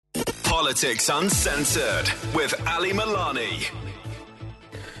Politics Uncensored with Ali Milani.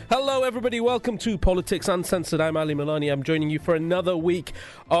 Hello everybody, welcome to Politics Uncensored. I'm Ali Milani. I'm joining you for another week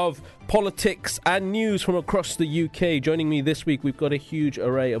of politics and news from across the UK. Joining me this week, we've got a huge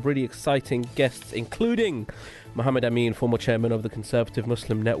array of really exciting guests, including Mohammed Amin, former chairman of the Conservative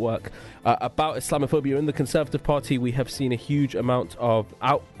Muslim Network. About Islamophobia in the Conservative Party, we have seen a huge amount of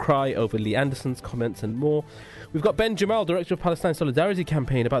outcry over Lee Anderson's comments and more. We've got Ben Jamal, director of Palestine Solidarity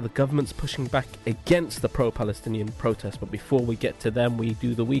Campaign, about the government's pushing back against the pro-Palestinian protests. But before we get to them, we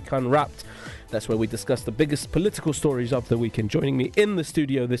do the Week Unwrapped. That's where we discuss the biggest political stories of the week. And joining me in the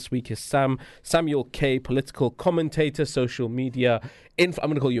studio this week is Samuel K, political commentator, social media. I'm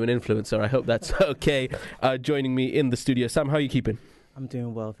going to call you an influencer. I hope that's okay. Joining me in the studio. Sam, how are you keeping? I'm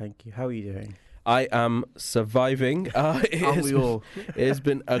doing well, thank you. How are you doing? I am surviving. It has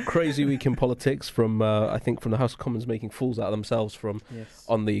been a crazy week in politics, from I think from the House of Commons making fools out of themselves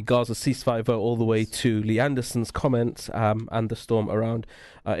on the Gaza ceasefire vote, all the way to Lee Anderson's comments and the storm around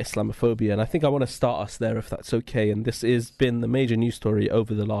Islamophobia. And I think I want to start us there, if that's okay. And this has been the major news story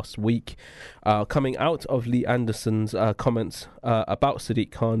over the last week. Coming out of Lee Anderson's comments about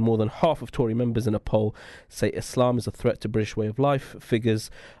Sadiq Khan, more than half of Tory members in a poll say Islam is a threat to British way of life. Figures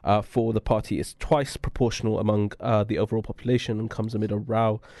for the party is twice proportional among the overall population, and comes amid a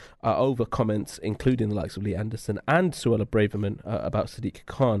row over comments, including the likes of Lee Anderson and Suella Braverman about Sadiq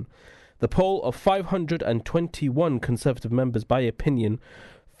Khan. The poll of 521 Conservative members by opinion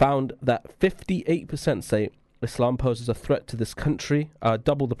found that 58% say Islam poses a threat to this country,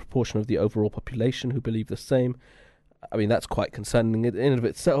 double the proportion of the overall population who believe the same. I mean, that's quite concerning in and of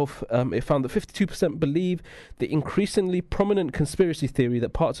itself. It found that 52% believe the increasingly prominent conspiracy theory that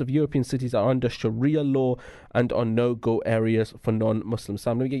parts of European cities are under Sharia law and are no-go areas for non-Muslims.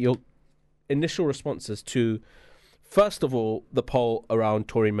 Sam, let me get your initial responses to, first of all, the poll around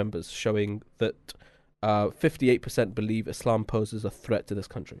Tory members showing that 58% believe Islam poses a threat to this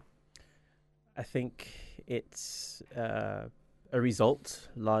country. I think it's a result,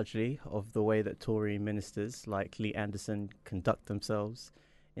 largely, of the way that Tory ministers like Lee Anderson conduct themselves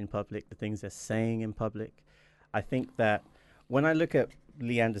in public, the things they're saying in public. I think that when I look at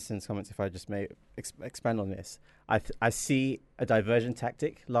Lee Anderson's comments, if I just may expand on this, I see a diversion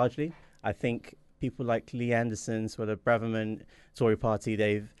tactic, largely. I think people like Lee Anderson, Suella Braverman, Tory party,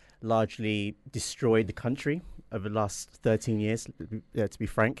 they've largely destroyed the country over the last 13 years, to be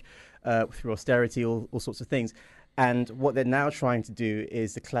frank, through austerity, all sorts of things. And what they're now trying to do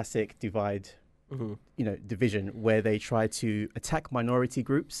is the classic division, where they try to attack minority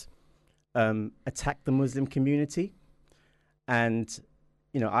groups, attack the Muslim community. And,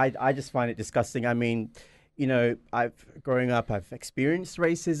 I just find it disgusting. I mean, growing up, I've experienced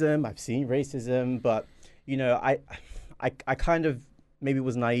racism, I've seen racism, but, I kind of maybe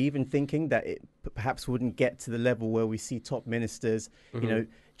was naive in thinking that it perhaps wouldn't get to the level where we see top ministers,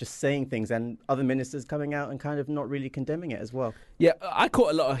 just saying things, and other ministers coming out and kind of not really condemning it as well. Yeah, I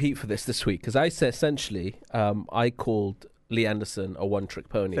caught a lot of heat for this week, because I said essentially I called Lee Anderson a one-trick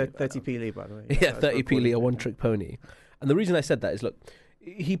pony. 30p Lee, by the way. Yeah, 30p Lee, a one-trick pony. And the reason I said that is, look,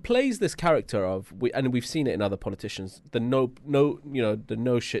 he plays this character of, and we've seen it in other politicians, the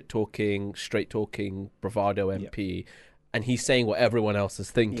no shit talking, straight talking, bravado MP, and he's saying what everyone else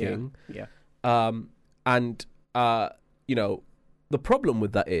is thinking. The problem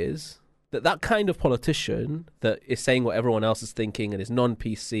with that is that kind of politician that is saying what everyone else is thinking and is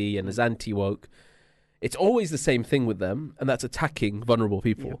non-PC and is anti-woke, it's always the same thing with them, and that's attacking vulnerable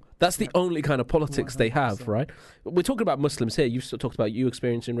people. That's the only kind of politics 100%. They have, right? We're talking about Muslims here. You've talked about you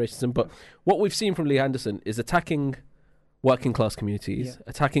experiencing racism, but what we've seen from Lee Anderson is attacking working class communities,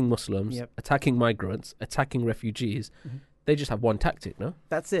 attacking Muslims, attacking migrants, attacking refugees. They just have one tactic, no?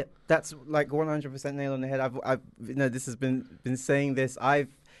 That's it. That's like 100% nail on the head. I've this has been saying this.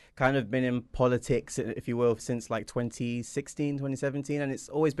 I've kind of been in politics, if you will, since like 2016, 2017, and it's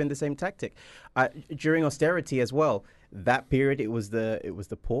always been the same tactic. During austerity as well, that period, it was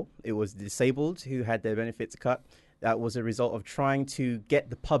the poor, it was the disabled who had their benefits cut. That was a result of trying to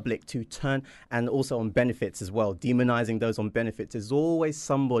get the public to turn, and also on benefits as well, demonizing those on benefits. There's always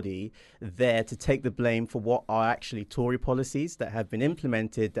somebody there to take the blame for what are actually Tory policies that have been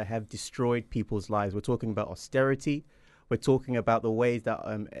implemented that have destroyed people's lives. We're talking about austerity. We're talking about the ways that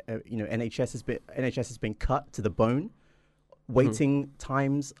NHS has been cut to the bone. Waiting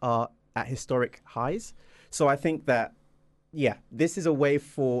times are at historic highs. So I think that this is a way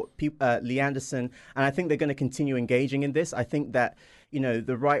for Lee Anderson, and I think they're going to continue engaging in this. I think that,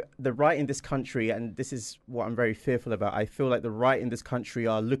 the right in this country, and this is what I'm very fearful about, I feel like the right in this country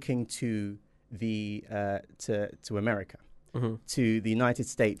are looking to to America. to the United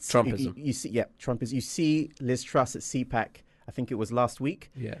States. Trumpism. You see, Trumpism. You see Liz Truss at CPAC. I think it was last week.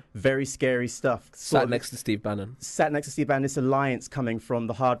 Yeah. Very scary stuff. Sat next to Steve Bannon. This alliance coming from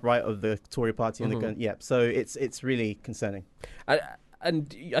the hard right of the Tory party. So it's really concerning.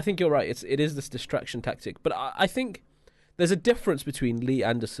 And I think you're right. It is this distraction tactic. But I think there's a difference between Lee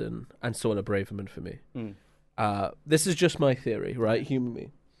Anderson and Suella Braverman for me. This is just my theory, right? Humour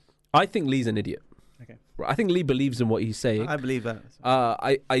me. I think Lee's an idiot. Okay. I think Lee believes in what he's saying. I believe that.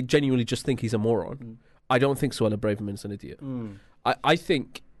 I genuinely just think he's a moron. I don't think Suella Braverman's an idiot. I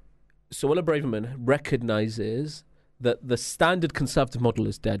think Suella Braverman recognises that the standard Conservative model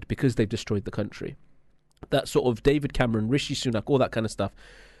is dead because they've destroyed the country. That sort of David Cameron, Rishi Sunak, all that kind of stuff.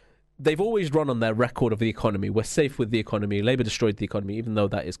 They've always run on their record of the economy. We're safe with the economy. Labour destroyed the economy, even though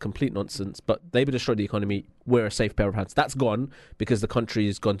that is complete nonsense. But Labour destroyed the economy. We're a safe pair of hands. That's gone because the country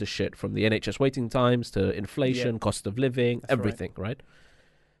has gone to shit, from the NHS waiting times to inflation, cost of living, that's everything, right?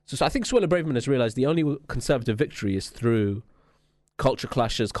 So I think Suella Braverman has realised the only Conservative victory is through culture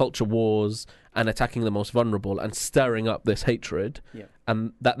clashes, culture wars, and attacking the most vulnerable and stirring up this hatred.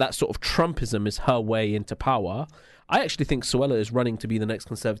 And that sort of Trumpism is her way into power. I actually think Suella is running to be the next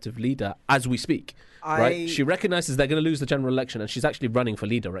Conservative leader as we speak. Right? She recognises they're going to lose the general election, and she's actually running for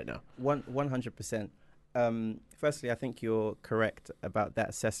leader right now. 100%. Firstly, I think you're correct about that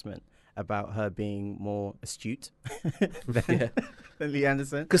assessment about her being more astute than Lee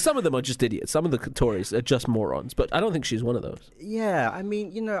Anderson. Because some of them are just idiots. Some of the Tories are just morons. But I don't think she's one of those. Yeah, I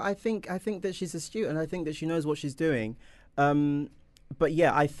mean, I think that she's astute, and I think that she knows what she's doing. But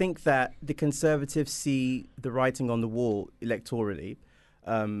yeah, I think that the Conservatives see the writing on the wall electorally,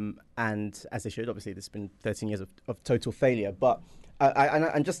 and as they should. Obviously, there's been 13 years of total failure. But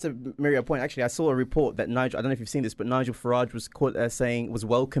and just to mirror your point, actually, I saw a report that Nigel, I don't know if you've seen this, but Nigel Farage was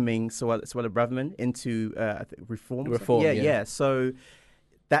welcoming Suella Braverman into reform. Yeah. So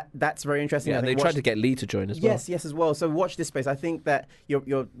that's very interesting. Yeah, they tried to get Lee to join as well. Yes, as well. So watch this space. I think that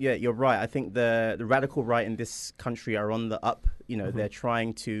you're right. I think the radical right in this country are on the up. They're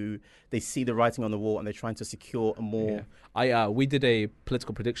trying to. They see the writing on the wall, and they're trying to secure a more. We did a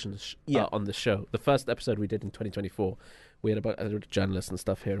political predictions on the show. The first episode we did in 2024. We had about journalists and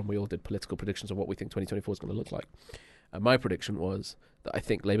stuff here, and we all did political predictions of what we think 2024 is going to look like. And my prediction was that I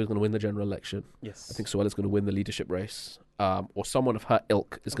think Labour is going to win the general election. Yes. I think Suella's going to win the leadership race, or someone of her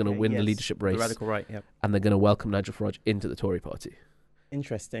ilk is going to win the leadership race. The radical right, yep. And they're going to welcome Nigel Farage into the Tory party.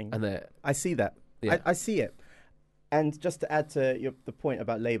 Interesting. And I see that. Yeah. I see it. And just to add to the point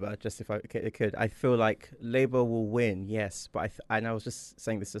about Labour, just if I could, I feel like Labour will win, yes. But and I was just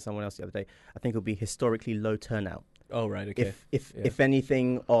saying this to someone else the other day. I think it'll be historically low turnout. Oh right, okay. If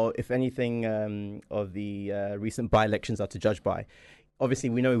anything of the recent by-elections are to judge by, obviously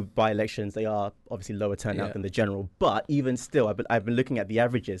we know by-elections they are obviously lower turnout than the general. But even still, I've been looking at the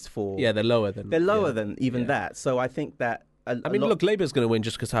averages for they're lower than that. So I think that. Look, Labour's going to win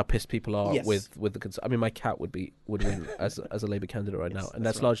just because how pissed people are with the. I mean, my cat would win as a Labour candidate right now, and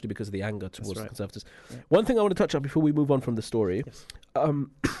that's largely because of the anger towards the Conservatives. Yeah. One thing I want to touch on before we move on from the story, one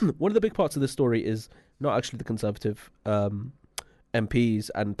of the big parts of this story is not actually the Conservative MPs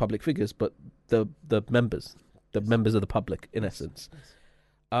and public figures, but the members, members of the public, in essence.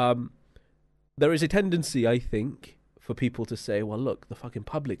 There is a tendency, I think, for people to say, well, look, the fucking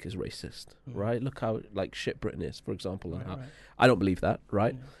public is racist, right? Look how shit Britain is, for example. And I don't believe that,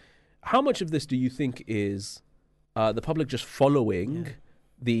 right? Yeah. How much of this do you think is the public just following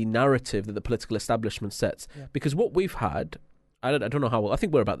the narrative that the political establishment sets? Yeah. Because what we've had, I don't know how well, I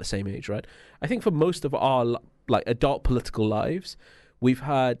think we're about the same age, right? I think for most of our adult political lives, we've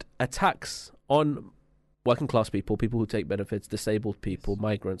had attacks on working class people who take benefits, disabled people,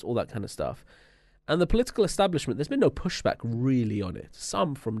 migrants, all that kind of stuff. And the political establishment, there's been no pushback really on it.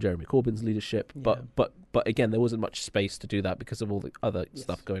 Some from Jeremy Corbyn's leadership, but again, there wasn't much space to do that because of all the other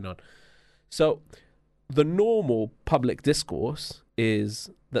stuff going on. So the normal public discourse is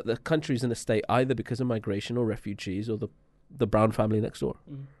that the country's in a state either because of migration or refugees or the Brown family next door.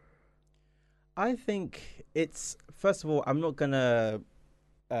 I think it's, first of all, I'm not going to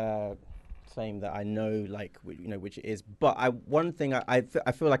claim that I know, which it is. But one thing I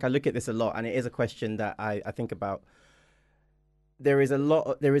feel like I look at this a lot, and it is a question that I think about. There is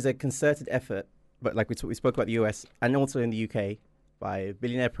a concerted effort, but like we spoke about the US and also in the UK, by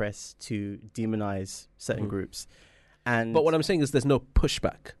billionaire press to demonize certain groups. But what I'm saying is there's no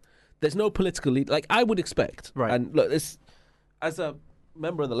pushback. There's no political lead. Like I would expect. Right. And look, this, as a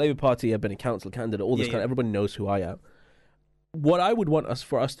member of the Labour Party, I've been a council candidate, all this kind of, everybody knows who I am. What I would want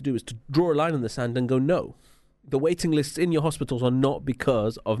for us to do is to draw a line in the sand and go, no, the waiting lists in your hospitals are not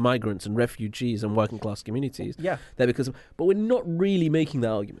because of migrants and refugees and working class communities. Yeah, they're because of, but we're not really making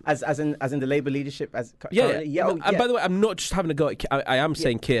that argument. As in the Labour leadership. And by the way, I'm not just having a go at. I am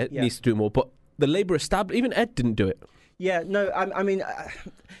saying Keir needs to do more, but the Labour establishment, even Ed didn't do it. Yeah, no, I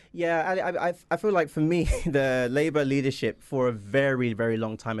feel like for me, the Labour leadership for a very, very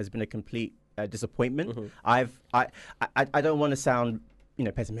long time has been a complete disappointment. Mm-hmm. I don't want to sound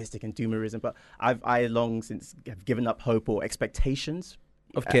pessimistic and doomerism, but I long since have given up hope or expectations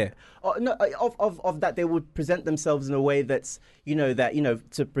of care. Of that they would present themselves in a way that's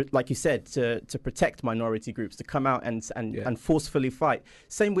like you said, to protect minority groups, to come out and forcefully fight.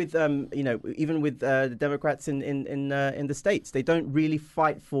 Same with even with the Democrats in the States, they don't really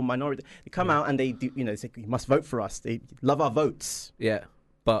fight for minority. They come out and they do say you must vote for us. They love our votes. Yeah,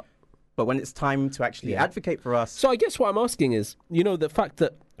 but when it's time to actually advocate for us. So I guess what I'm asking is, the fact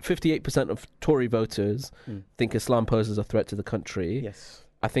that 58% of Tory voters think Islam poses a threat to the country. Yes.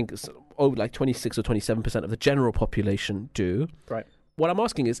 I think it's like 26 or 27% of the general population do. Right. What I'm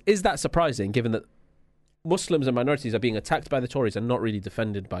asking is that surprising, given that Muslims and minorities are being attacked by the Tories and not really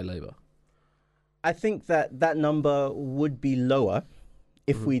defended by Labour? I think that number would be lower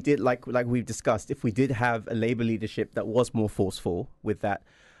if we did, like we've discussed, if we did have a Labour leadership that was more forceful with that.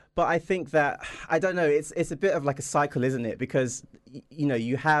 But I think that, I don't know, it's a bit of like a cycle, isn't it? Because,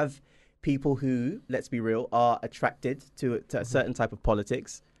 you have people who, let's be real, are attracted to a certain type of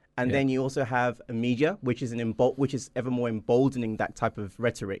politics. And then you also have a media, which is ever more emboldening that type of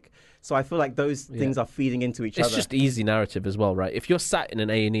rhetoric. So I feel like those things are feeding into each other. It's just easy narrative as well, right? If you're sat in an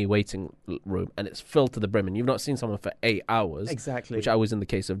A&E waiting room and it's filled to the brim and you've not seen someone for 8 hours, exactly, which I was in the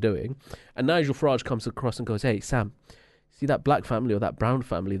case of doing, and Nigel Farage comes across and goes, "Hey, Sam, see that black family or that brown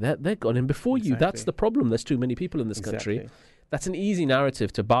family, they're gone in before you. That's the problem. There's too many people in this country." That's an easy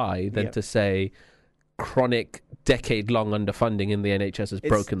narrative to buy than to say chronic, decade-long underfunding in the NHS has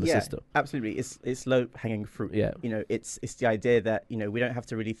broken the system. Absolutely. It's low-hanging fruit. Yeah. It's the idea that, we don't have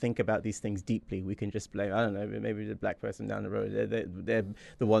to really think about these things deeply. We can just blame, I don't know, maybe the black person down the road. They're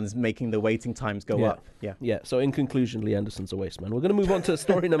the ones making the waiting times go up. Yeah. Yeah. So in conclusion, Lee Anderson's a waste man. We're going to move on to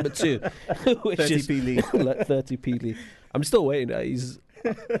story number 2, which 30p Lee. 30p Lee. I'm still waiting.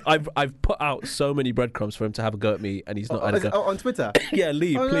 I've put out so many breadcrumbs for him to have a go at me, and he's not had a go. On Twitter? Yeah,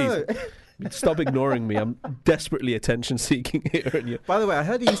 Lee, please. No. Stop ignoring me. I'm desperately attention-seeking here. By the way, I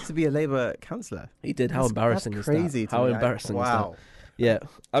heard he used to be a Labour councillor. He did. How embarrassing is that? Crazy. How embarrassing is that? Yeah.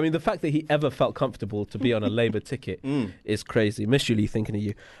 I mean, the fact that he ever felt comfortable to be on a Labour ticket is crazy. Miss you, Lee, thinking of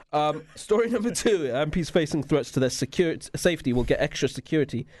you. Story number 2. MPs facing threats to their safety will get extra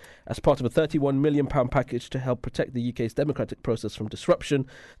security as part of a £31 million package to help protect the UK's democratic process from disruption.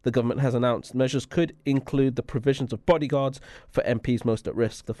 The government has announced measures could include the provisions of bodyguards for MPs most at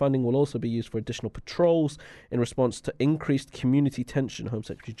risk. The funding will also be used for additional patrols in response to increased community tension. Home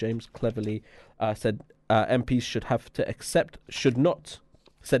Secretary James Cleverly said MPs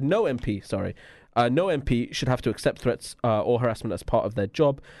no MP should have to accept threats or harassment as part of their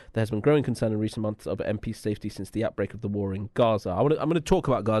job. There has been growing concern in recent months over MP safety since the outbreak of the war in Gaza. I'm going to talk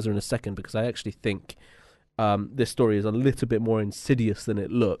about Gaza in a second because I actually think this story is a little bit more insidious than it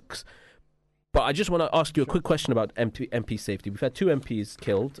looks. But I just want to ask you a quick question about MP safety. We've had 2 MPs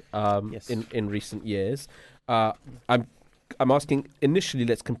killed in recent years. I'm asking, initially,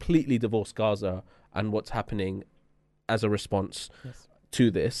 let's completely divorce Gaza and what's happening as a response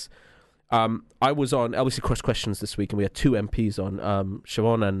to this. I was on LBC Cross Questions this week, and we had 2 MPs on,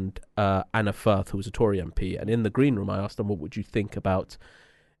 Siobhan and Anna Firth, who was a Tory MP. And in the green room, I asked them, what would you think about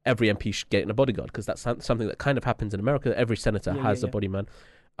every MP getting a bodyguard? Because that's something that kind of happens in America. Every senator has a bodyman.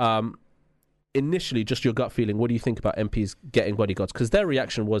 Initially, just your gut feeling, what do you think about MPs getting bodyguards? Because their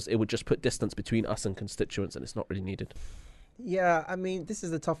reaction was it would just put distance between us and constituents, and it's not really needed. Yeah, I mean, this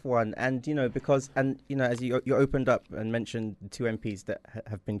is a tough one. And, as you opened up and mentioned the 2 MPs that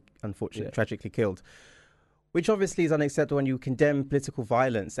have been, unfortunately, tragically killed, which obviously is unacceptable when you condemn political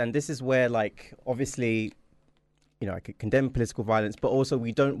violence. And this is where, obviously, I could condemn political violence, but also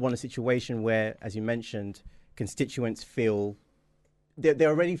we don't want a situation where, as you mentioned, constituents feel, they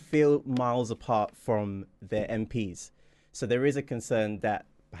already feel miles apart from their MPs. So there is a concern that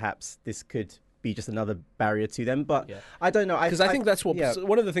perhaps this could be just another barrier to them, but I don't know. Because I think that's what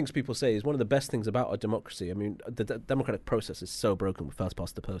one of the things people say is one of the best things about our democracy. I mean, the democratic process is so broken with first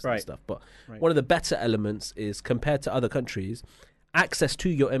past the post and stuff, but one of the better elements is, compared to other countries, access to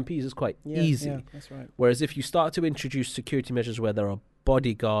your MPs is quite easy. Yeah, that's right. Whereas if you start to introduce security measures where there are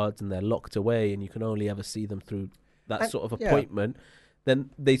bodyguards and they're locked away and you can only ever see them through that sort of appointment,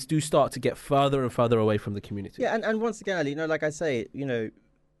 then they do start to get further and further away from the community. Yeah, and once again, Ali, like I say,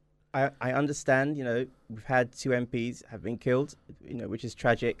 I understand, we've had 2 MPs have been killed, which is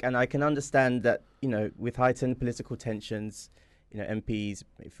tragic. And I can understand that, with heightened political tensions, MPs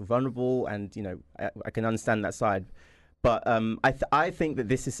feel vulnerable and, I can understand that side. But I think that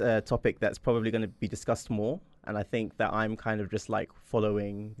this is a topic that's probably going to be discussed more. And I think that I'm kind of just like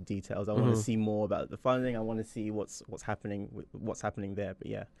following the details. I want to see more about the funding. I want to see what's happening there. But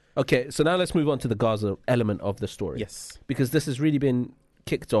yeah. Okay, so now let's move on to the Gaza element of the story. Yes. Because this has really been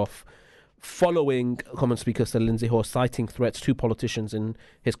kicked off following Commons Speaker Sir Lindsay Hoare citing threats to politicians in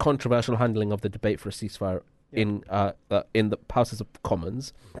his controversial handling of the debate for a ceasefire in the Houses of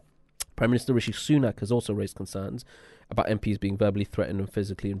Commons. Prime Minister Rishi Sunak has also raised concerns about MPs being verbally threatened and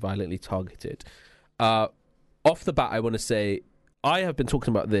physically and violently targeted. Off the bat, I want to say I have been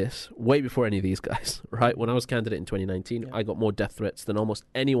talking about this way before any of these guys, right? When I was candidate in 2019, I got more death threats than almost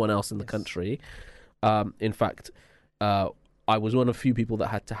anyone else in the country. In fact, I was one of few people that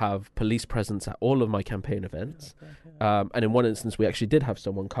had to have police presence at all of my campaign events. And in one instance, we actually did have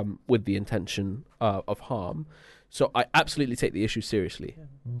someone come with the intention of harm. So I absolutely take the issue seriously.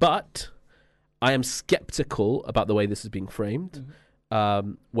 But I am skeptical about the way this is being framed,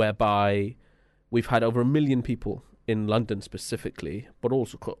 whereby we've had over 1 million people in London specifically, but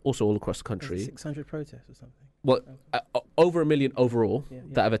also all across the country. 600 protests or something. Well, over 1 million overall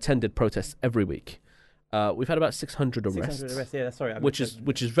that have attended protests every week. We've had about 600 arrests. 600 arrests, yeah, sorry. Which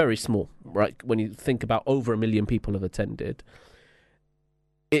is very small, right? When you think about over 1 million people have attended.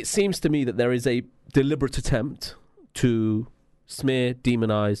 It seems to me that there is a deliberate attempt to smear,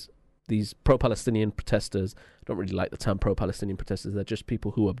 demonise these pro-Palestinian protesters. I don't really like the term pro-Palestinian protesters. They're just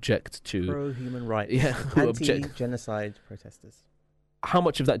people who object to... Pro-human rights. Yeah, who object... Anti-genocide protesters. How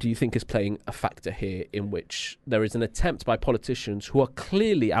much of that do you think is playing a factor here in which there is an attempt by politicians who are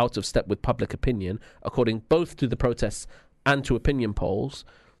clearly out of step with public opinion, according both to the protests and to opinion polls,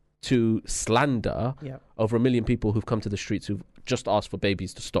 to slander over 1 million people who've come to the streets who've just asked for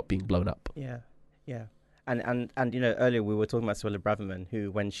babies to stop being blown up? Yeah. And earlier we were talking about Suella Braverman,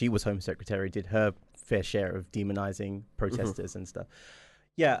 who, when she was Home Secretary, did her fair share of demonising protesters and stuff.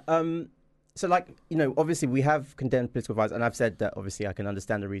 Yeah. So, obviously we have condemned political violence, and I've said that obviously I can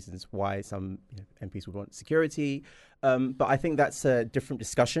understand the reasons why some MPs would want security. But I think that's a different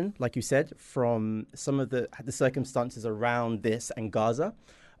discussion, like you said, from some of the circumstances around this and Gaza.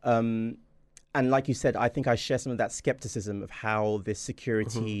 And like you said, I think I share some of that skepticism of how this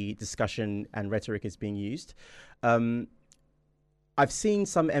security discussion and rhetoric is being used. I've seen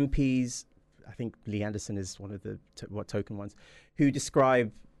some MPs, I think Lee Anderson is one of the token ones, who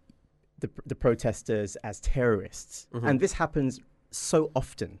describe the protesters as terrorists. And this happens so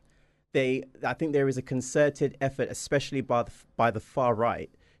often. I think there is a concerted effort, especially by the far right,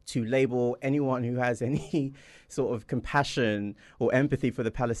 to label anyone who has any sort of compassion or empathy for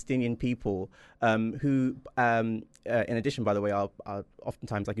the Palestinian people, who, in addition, by the way, are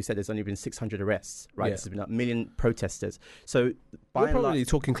oftentimes, like you said, there's only been 600 arrests, right? This has been 1 million protesters. So we're probably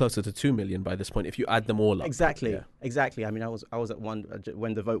talking closer to 2 million by this point if you add them all up. Exactly. I mean, I was at one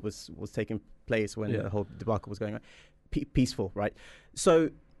when the vote was taking place, when the whole debacle was going on. Peaceful, right?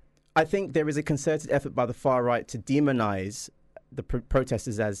 So I think there is a concerted effort by the far right to demonize the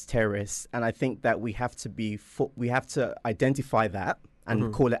protesters as terrorists, and I think that we have to identify that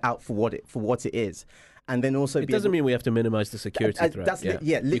and call it out for what it is, and then also it doesn't mean we have to minimize the security threat.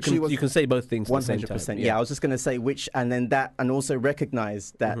 Literally, you can say both things at 100%. The same time. I was just going to say and also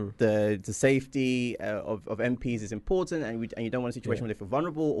recognize that the safety of MPs is important, and you don't want a situation where they feel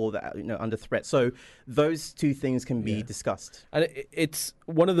vulnerable or that under threat. So those two things can be discussed. And it's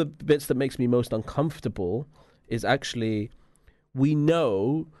one of the bits that makes me most uncomfortable is actually, we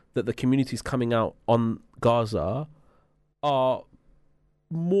know that the communities coming out on Gaza are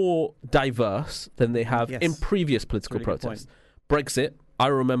more diverse than they have in previous political protests. Brexit, I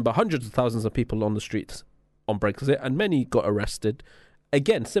remember hundreds of thousands of people on the streets on Brexit, and many got arrested.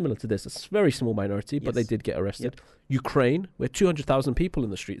 Again, similar to this, a very small minority, but they did get arrested. Ukraine, we had 200,000 people in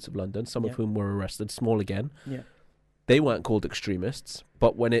the streets of London, some of whom were arrested, small again. They weren't called extremists,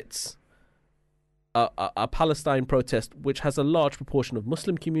 but when it's a Palestine protest which has a large proportion of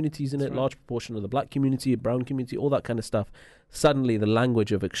Muslim communities in it, large proportion of the black community, brown community, all that kind of stuff, suddenly the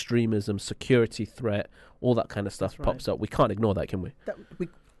language of extremism, security threat, all that kind of stuff pops up. We can't ignore that, can we?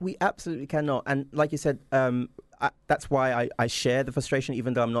 We absolutely cannot. And like you said, that's why I share the frustration,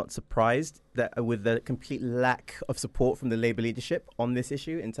 even though I'm not surprised that with the complete lack of support from the Labour leadership on this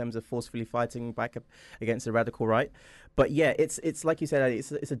issue in terms of forcefully fighting back against the radical right. But it's like you said,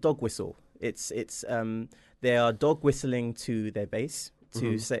 it's a dog whistle. They are dog whistling to their base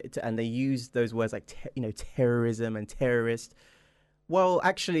and they use those words like terrorism and terrorist. Well,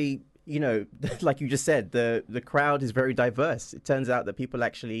 actually, like you just said, the crowd is very diverse. It turns out that people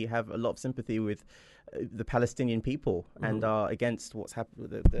actually have a lot of sympathy with the Palestinian people and are against what's happened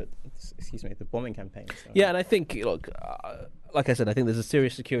with the bombing campaign. So. Yeah, and I think, look, like I said, I think there's a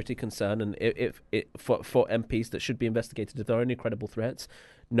serious security concern, and for MPs that should be investigated if there are any credible threats.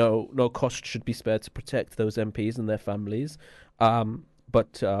 No cost should be spared to protect those MPs and their families.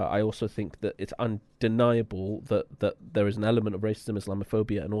 But I also think that it's undeniable that there is an element of racism,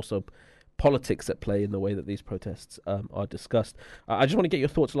 Islamophobia, and also politics at play in the way that these protests are discussed. I just want to get your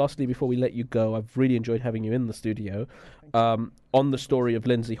thoughts lastly before we let you go. I've really enjoyed having you in the studio. On the story of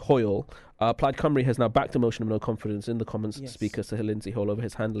Lindsay Hoyle, Plaid Cymru has now backed a motion of no confidence in the Commons Speaker, Sir Lindsay Hoyle, over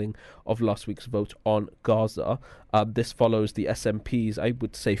his handling of last week's vote on Gaza. This follows the SNP's, I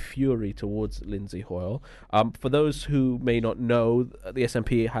would say, fury towards Lindsay Hoyle. For those who may not know, the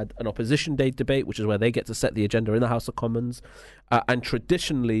SNP had an opposition day debate, which is where they get to set the agenda in the House of Commons. And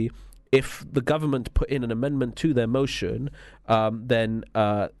traditionally, if the government put in an amendment to their motion, then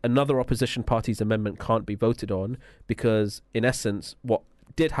another opposition party's amendment can't be voted on, because, in essence, what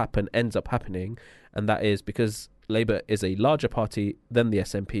did happen ends up happening, and that is because Labour is a larger party than the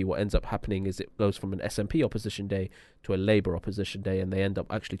SNP. What ends up happening is it goes from an SNP opposition day to a Labour opposition day, and they end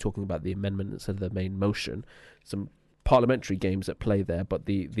up actually talking about the amendment instead of the main motion. Some parliamentary games at play there, but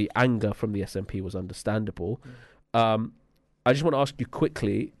the anger from the SNP was understandable. I just want to ask you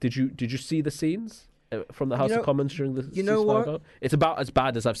quickly, did you see the scenes from the House of Commons during the ceasefire vote? It's about as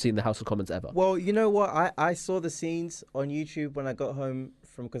bad as I've seen the House of Commons ever. Well, you know what? I saw the scenes on YouTube when I got home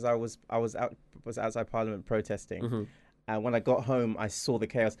because I was outside Parliament protesting. Mm-hmm. And when I got home, I saw the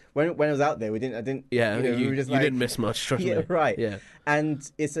chaos. When I was out there, I didn't. Yeah, we were just you didn't miss much. Trust me. Right. Yeah,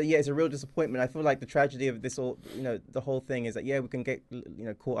 and it's a real disappointment. I feel like the tragedy of this all, the whole thing is that we can get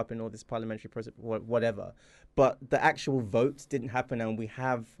caught up in all this parliamentary process, whatever, but the actual vote didn't happen, and we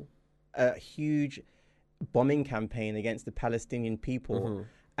have a huge bombing campaign against the Palestinian people,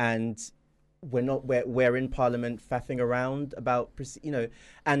 and we're in Parliament faffing around about,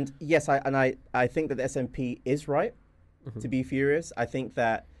 and yes, I think that the SNP is right. To be furious. I think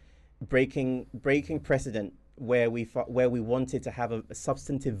that breaking precedent where we wanted to have a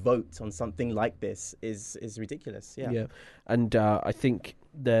substantive vote on something like this is ridiculous. Yeah. And I think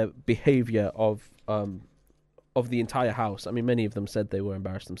the behaviour of the entire House, I mean, many of them said they were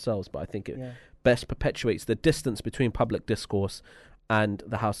embarrassed themselves, but I think it best perpetuates the distance between public discourse and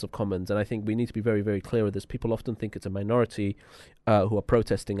the House of Commons. And I think we need to be very, very clear with this. People often think it's a minority who are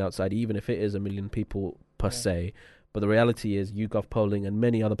protesting outside, even if it is 1 million people per se. But the reality is YouGov polling and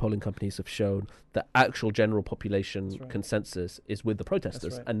many other polling companies have shown that actual general population consensus is with the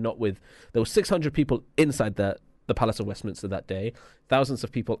protesters and not with... There were 600 people inside the Palace of Westminster that day, thousands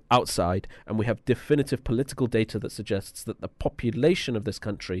of people outside, and we have definitive political data that suggests that the population of this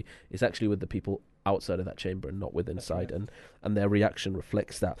country is actually with the people outside of that chamber and not with inside, and their reaction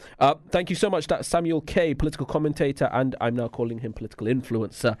reflects that. Thank you so much. That's Samuel Kay, political commentator, and I'm now calling him political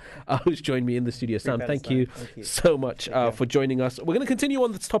influencer, who's joined me in the studio. Sam, thank you so much for joining us. We're going to continue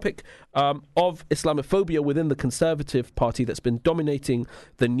on this topic of Islamophobia within the Conservative Party that's been dominating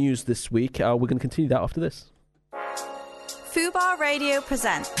the news this week. We're going to continue that after this. Fubar Radio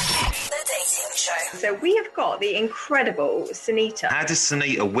presents The Dating Show. So we have got the incredible Sunita. How does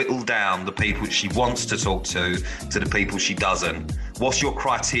Sunita whittle down the people she wants to talk to the people she doesn't? What's your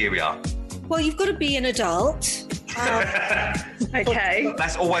criteria? Well, you've got to be an adult. Okay.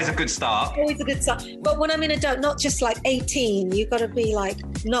 That's always a good start. Always a good start. But when I'm an adult, not just like 18, you've got to be like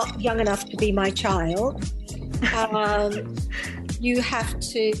not young enough to be my child. You have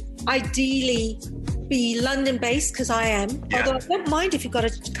to ideally be London-based, because I am. Yeah. Although I don't mind if you've got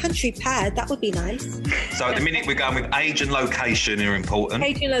a country pad, that would be nice. So at the minute we're going with age and location are important.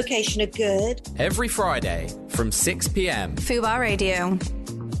 Age and location are good. Every Friday from 6 p.m. Fubar Radio.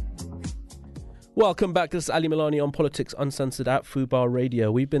 Welcome back. This is Ali Milani on Politics Uncensored at Fubar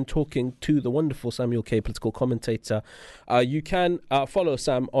Radio. We've been talking to the wonderful Samuel Kay, political commentator. You can follow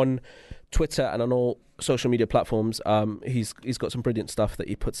Sam on Twitter and on all social media platforms. He's got some brilliant stuff that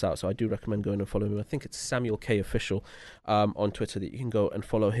he puts out, so I do recommend going and following him. I think it's Samuel K Official on Twitter that you can go and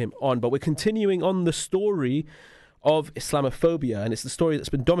follow him on. But we're continuing on the story of Islamophobia, and it's the story that's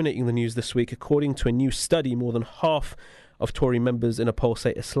been dominating the news this week. According to a new study, more than half of Tory members in a poll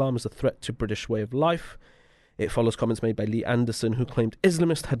say Islam is a threat to British way of life. It follows comments made by Lee Anderson, who claimed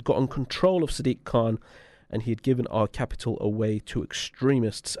Islamists had gotten control of Sadiq Khan and he had given our capital away to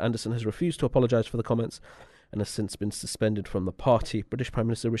extremists. Anderson has refused to apologise for the comments and has since been suspended from the party. British Prime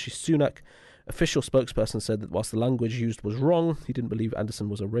Minister Rishi Sunak, official spokesperson, said that whilst the language used was wrong, he didn't believe Anderson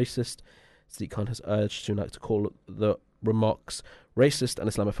was a racist. Sadiq Khan has urged Sunak to call the remarks racist and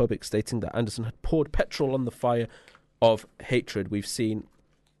Islamophobic, stating that Anderson had poured petrol on the fire of hatred. We've seen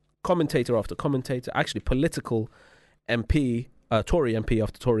commentator after commentator, actually political MP, Tory MP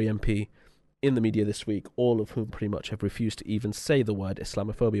after Tory MP in the media this week, all of whom pretty much have refused to even say the word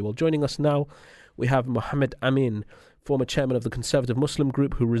Islamophobia. Well, joining us now, we have Mohammed Amin, former chairman of the Conservative Muslim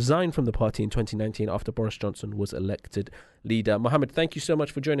Group, who resigned from the party in 2019 after Boris Johnson was elected leader. Mohammed, thank you so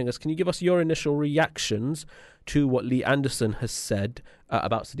much for joining us. Can you give us your initial reactions to what Lee Anderson has said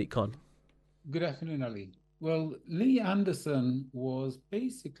about Sadiq Khan? Good afternoon, Ali. Well, Lee Anderson was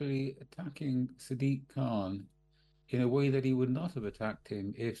basically attacking Sadiq Khan in a way that he would not have attacked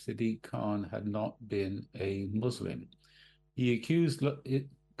him if Sadiq Khan had not been a Muslim. He accused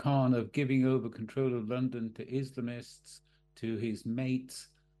Khan of giving over control of London to Islamists, to his mates,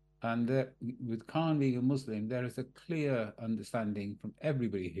 and that with Khan being a Muslim, there is a clear understanding from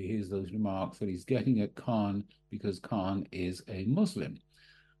everybody who hears those remarks that he's getting at Khan because Khan is a Muslim.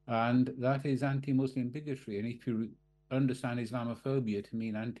 And that is anti-Muslim bigotry. And if you understand Islamophobia to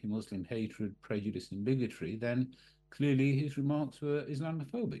mean anti-Muslim hatred, prejudice, and bigotry, then clearly his remarks were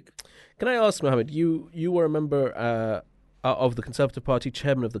Islamophobic. Can I ask, Mohammed, you were a member of the Conservative Party,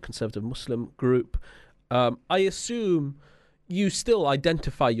 chairman of the Conservative Muslim Group. I assume you still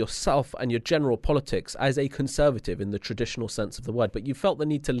identify yourself and your general politics as a conservative in the traditional sense of the word, but you felt the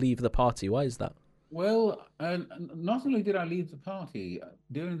need to leave the party. Why is that? Well, not only did I leave the party,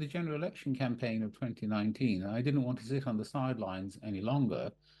 during the general election campaign of 2019, I didn't want to sit on the sidelines any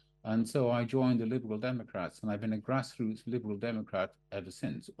longer. And so I joined the Liberal Democrats, and I've been a grassroots Liberal Democrat ever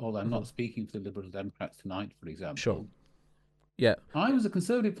since, although I'm not speaking for the Liberal Democrats tonight, for example. Sure. Yeah. I was a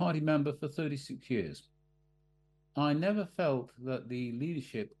Conservative Party member for 36 years. I never felt that the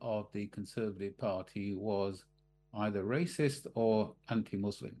leadership of the Conservative Party was either racist or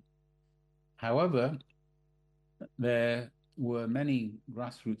anti-Muslim. However, there were many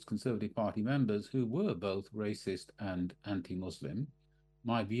grassroots Conservative Party members who were both racist and anti-Muslim.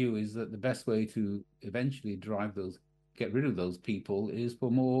 My view is that the best way to eventually get rid of those people is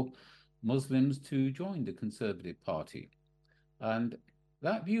for more Muslims to join the Conservative Party. And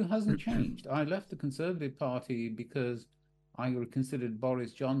that view hasn't changed. I left the Conservative Party because I considered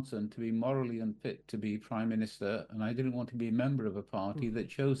Boris Johnson to be morally unfit to be Prime Minister, and I didn't want to be a member of a party that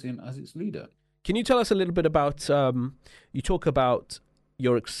chose him as its leader. Can you tell us a little bit about, you talk about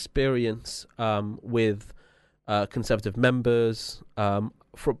your experience with Conservative members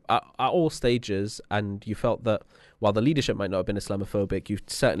from at all stages, and you felt that while the leadership might not have been Islamophobic, you've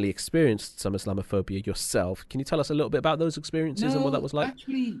certainly experienced some Islamophobia yourself. Can you tell us a little bit about those experiences and what that was like?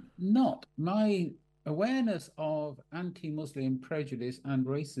 Actually not. My awareness of anti-Muslim prejudice and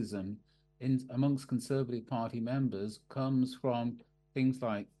racism amongst Conservative Party members comes from things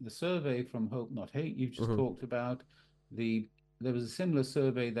like the survey from Hope Not Hate you've just talked about. There was a similar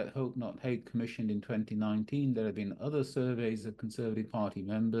survey that Hope Not Hate commissioned in 2019. There have been other surveys of Conservative Party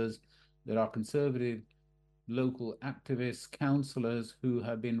members. There are Conservative local activists, councillors who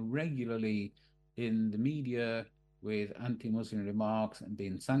have been regularly in the media with anti-Muslim remarks and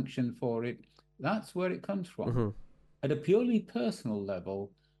being sanctioned for it. That's where it comes from. At a purely personal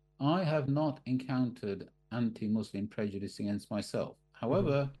level, I have not encountered anti-Muslim prejudice against myself.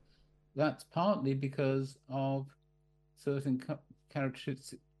 However, that's partly because of certain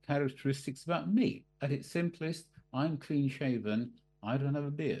characteristics about me. At its simplest, I'm clean-shaven. I don't have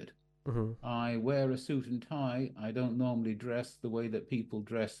a beard. I wear a suit and tie. I don't normally dress the way that people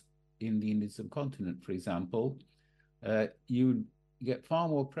dress in the Indian subcontinent, for example. You get far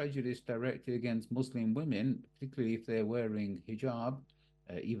more prejudice directed against Muslim women, particularly if they're wearing hijab,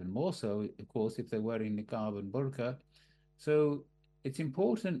 even more so, of course, if they're wearing niqab and burqa. So it's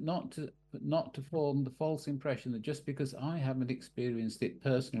important not to form the false impression that just because I haven't experienced it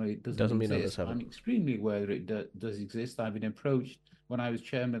personally, it doesn't exist. I'm extremely aware that it does exist. I've been approached when I was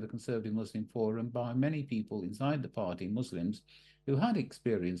chairman of the Conservative Muslim Forum by many people inside the party, Muslims, who had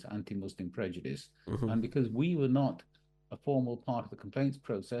experienced anti-Muslim prejudice. And because we were not a formal part of the complaints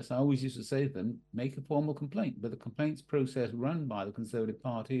process, I always used to say to them, make a formal complaint. But the complaints process run by the Conservative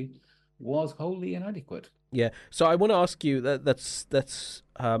Party was wholly inadequate. Yeah. So I want to ask you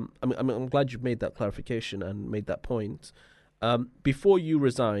I'm glad you've made that clarification and made that point. Before you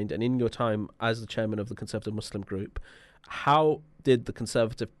resigned and in your time as the chairman of the Conservative Muslim Group, how did the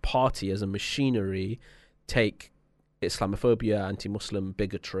Conservative Party as a machinery take Islamophobia, anti-Muslim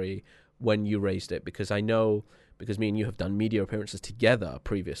bigotry when you raised it? Because I know, because me and you have done media appearances together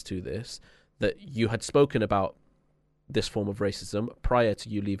previous to this, that you had spoken about this form of racism prior to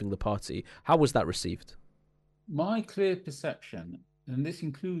you leaving the party. How was that received? My clear perception, and this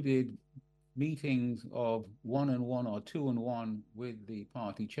included meetings of 1-on-1 or 2-on-1 with the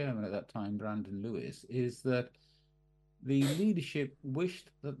party chairman at that time, Brandon Lewis, is that the leadership wished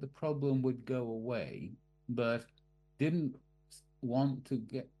that the problem would go away, but didn't want to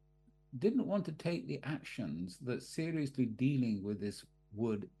take the actions that seriously dealing with this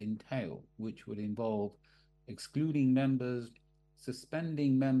would entail, which would involve excluding members,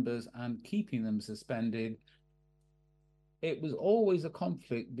 suspending members, and keeping them suspended. It was always a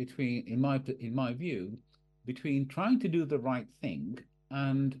conflict between, in my view, between trying to do the right thing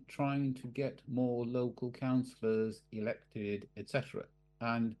and trying to get more local councillors elected, etc.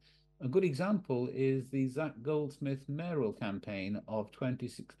 And a good example is the Zach Goldsmith mayoral campaign of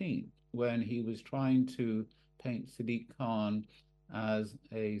 2016, when he was trying to paint Sadiq Khan as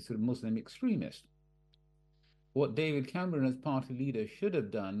a sort of Muslim extremist. What David Cameron, as party leader, should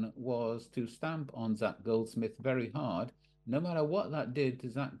have done was to stamp on Zach Goldsmith very hard, no matter what that did to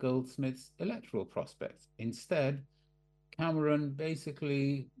Zach Goldsmith's electoral prospects. Instead, Cameron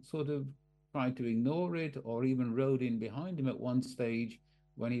basically sort of tried to ignore it, or even rode in behind him at one stage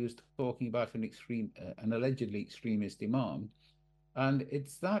when he was talking about an allegedly extremist imam. And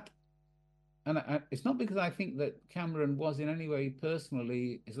it's that, and it's not because I think that Cameron was in any way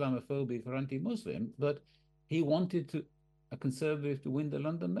personally Islamophobic or anti-Muslim, but he wanted a Conservative to win the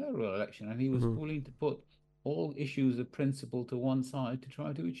London mayoral election, and he was willing to put all issues of principle to one side to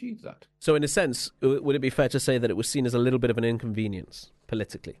try to achieve that. So in a sense, would it be fair to say that it was seen as a little bit of an inconvenience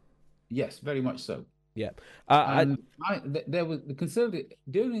politically? Yes, very much so. Yeah. There was the Conservative,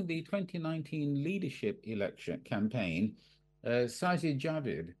 during the 2019 leadership election campaign, Sajid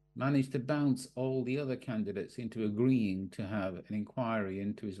Javid managed to bounce all the other candidates into agreeing to have an inquiry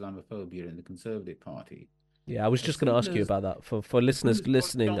into Islamophobia in the Conservative Party. Yeah, I was just going to ask you about that. For listeners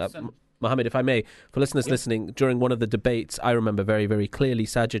listening, Mohammed, if I may, for listeners listening, during one of the debates, I remember very, very clearly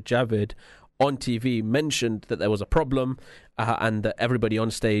Sajid Javid on TV mentioned that there was a problem and that everybody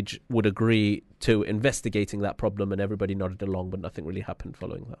on stage would agree to investigating that problem, and everybody nodded along, but nothing really happened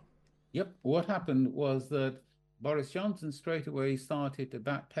following that. Yep. What happened was that Boris Johnson straight away started to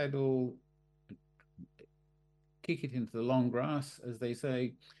backpedal, kick it into the long grass, as they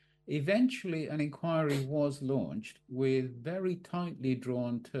say. Eventually, an inquiry was launched with very tightly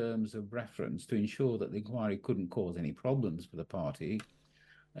drawn terms of reference to ensure that the inquiry couldn't cause any problems for the party.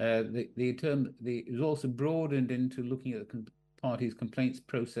 It was also broadened into looking at the party's complaints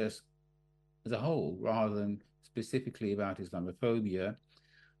process as a whole, rather than specifically about Islamophobia.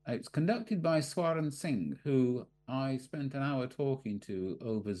 It's conducted by Swaran Singh, who I spent an hour talking to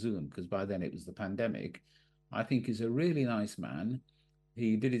over Zoom, because by then it was the pandemic. I think he's a really nice man.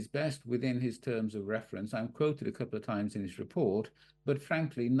 He did his best within his terms of reference. I'm quoted a couple of times in his report, but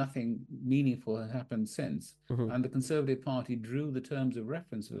frankly, nothing meaningful has happened since. And the Conservative Party drew the terms of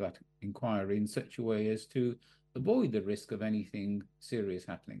reference of that inquiry in such a way as to avoid the risk of anything serious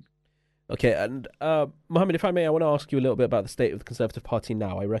happening. Okay, and Mohammed, if I may, I want to ask you a little bit about the state of the Conservative Party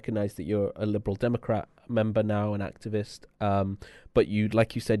now. I recognise that you're a Liberal Democrat member now, an activist, but you,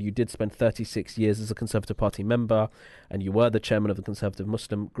 like you said, you did spend 36 years as a Conservative Party member, and you were the chairman of the Conservative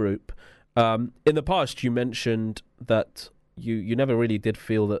Muslim group. In the past, you mentioned that you never really did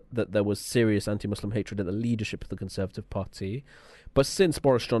feel that there was serious anti-Muslim hatred at the leadership of the Conservative Party. But since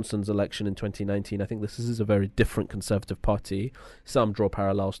Boris Johnson's election in 2019, I think this is a very different Conservative Party. Some draw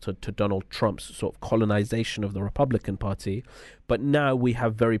parallels to Donald Trump's sort of colonization of the Republican Party. But now we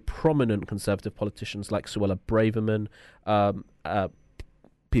have very prominent Conservative politicians like Suella Braverman,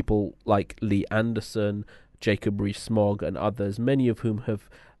 people like Lee Anderson, Jacob Rees-Mogg and others, many of whom have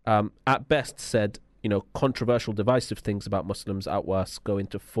at best said, controversial, divisive things about Muslims, at worst go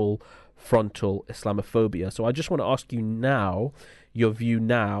into full frontal Islamophobia. So I just want to ask you now, your view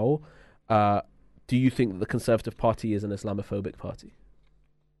now, do you think that the Conservative Party is an Islamophobic party?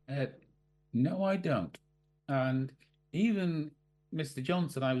 No, I don't. And even Mr.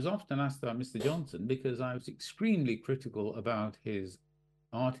 Johnson, I was often asked about Mr. Johnson because I was extremely critical about his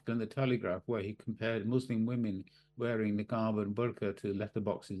article in the Telegraph where he compared Muslim women wearing niqab and burqa to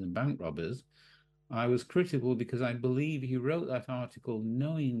letterboxes and bank robbers. I was critical because I believe he wrote that article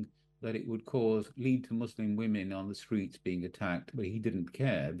knowing that it would lead to Muslim women on the streets being attacked, but he didn't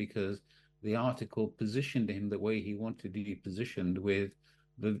care because the article positioned him the way he wanted to be positioned with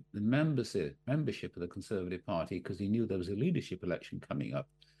the membership of the Conservative Party, because he knew there was a leadership election coming up.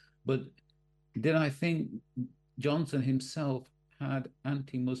 But did I think Johnson himself had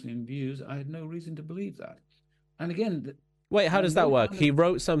anti-Muslim views? I had no reason to believe that. And again... Wait, how does that work? He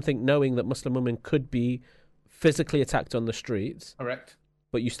wrote something knowing that Muslim women could be physically attacked on the streets. Correct.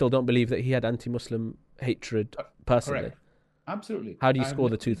 But you still don't believe that he had anti-Muslim hatred personally? Correct. Absolutely. How do you score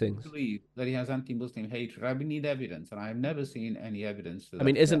the two things? I believe that he has anti-Muslim hatred. I need evidence, and I have never seen any evidence to that. I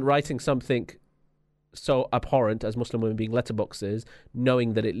mean, isn't writing something so abhorrent as Muslim women being letterboxes,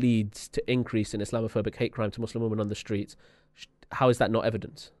 knowing that it leads to increase in Islamophobic hate crime to Muslim women on the streets, how is that not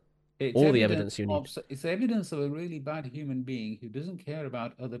evidence? All the evidence you need. It's evidence of a really bad human being who doesn't care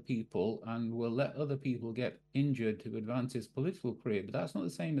about other people and will let other people get injured to advance his political career. But that's not the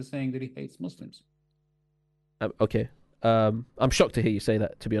same as saying that he hates Muslims. Okay. I'm shocked to hear you say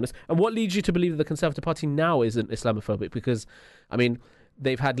that, to be honest. And what leads you to believe that the Conservative Party now isn't Islamophobic? Because, I mean,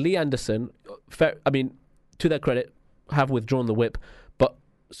 they've had Lee Anderson, to their credit, have withdrawn the whip, but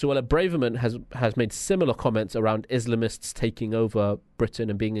Suella Braverman has made similar comments around Islamists taking over Britain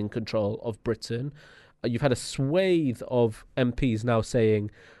and being in control of Britain. You've had a swathe of MPs now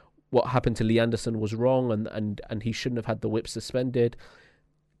saying what happened to Lee Anderson was wrong and he shouldn't have had the whip suspended.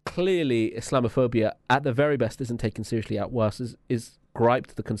 Clearly, Islamophobia, at the very best, isn't taken seriously. At worst, is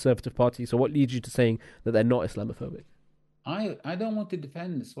griped the Conservative Party. So what leads you to saying that they're not Islamophobic? I don't want to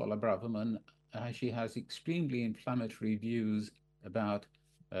defend Suella Braverman. She has extremely inflammatory views about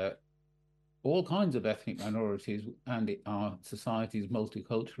all kinds of ethnic minorities and our society's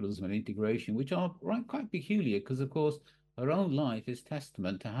multiculturalism and integration, which are quite peculiar because, of course, her own life is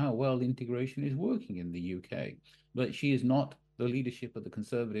testament to how well integration is working in the UK. But she is not the leadership of the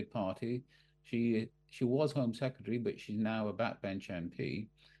Conservative Party. She was Home Secretary, but she's now a backbench MP.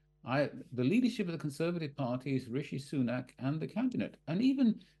 The leadership of the Conservative Party is Rishi Sunak and the cabinet, and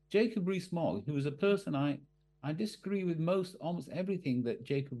even Jacob Rees-Mogg, who is a person I disagree with almost everything that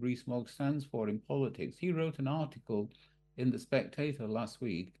Jacob Rees-Mogg stands for in politics. He wrote an article in The Spectator last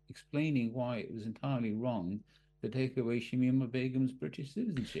week explaining why it was entirely wrong to take away Shamima Begum's British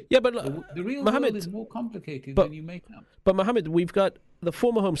citizenship. Yeah, but the real Mohammed, world is more complicated than you make up. But Mohammed, we've got the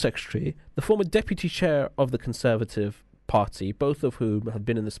former Home Secretary, the former Deputy Chair of the Conservative Party, both of whom have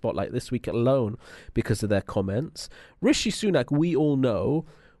been in the spotlight this week alone because of their comments. Rishi Sunak, we all know,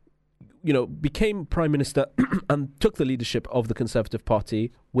 became Prime Minister and took the leadership of the Conservative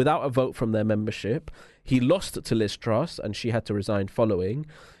Party without a vote from their membership. He lost to Liz Truss and she had to resign following.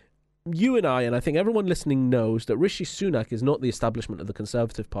 You and I think everyone listening knows that Rishi Sunak is not the establishment of the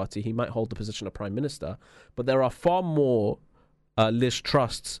Conservative Party. He might hold the position of Prime Minister, but there are far more Liz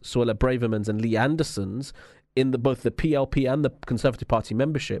Trusses, Suella Bravermans and Lee Andersons in both the PLP and the Conservative Party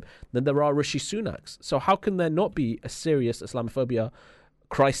membership than there are Rishi Sunaks. So how can there not be a serious Islamophobia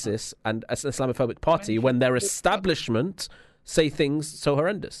crisis and an Islamophobic party when their establishment say things so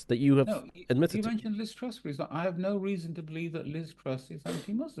horrendous that you have admitted you to? mentioned Liz Truss. I have no reason to believe that Liz Truss is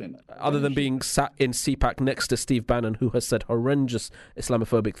anti-Muslim. Other than being sat in CPAC next to Steve Bannon, who has said horrendous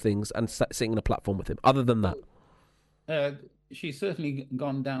Islamophobic things, and sitting on a platform with him. Other than that? She's certainly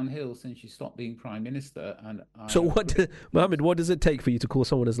gone downhill since she stopped being Prime Minister. So Mohammed, what does it take for you to call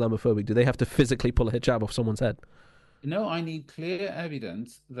someone Islamophobic? Do they have to physically pull a hijab off someone's head? No, I need clear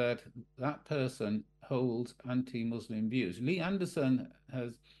evidence that that person holds anti-Muslim views. Lee Anderson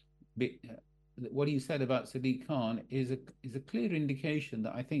has what he said about Sadiq Khan is a clear indication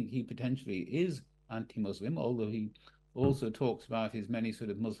that I think he potentially is anti-Muslim, although he also talks about his many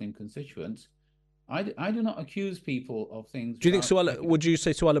sort of Muslim constituents. I do not accuse people of things. Do you think would you say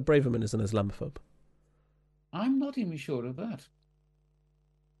Suella Braverman is an Islamophobe? I'm not even sure of that.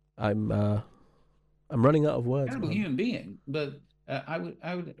 I'm running out of words. Terrible human being, but I would.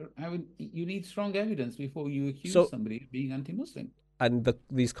 You need strong evidence before you accuse somebody of being anti-Muslim. And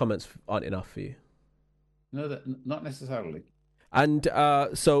these comments aren't enough for you? No, not necessarily. And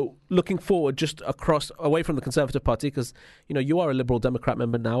so, looking forward, just away from the Conservative Party, because you are a Liberal Democrat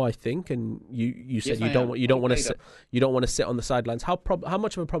member now, I think, and you said you don't want to sit on the sidelines. How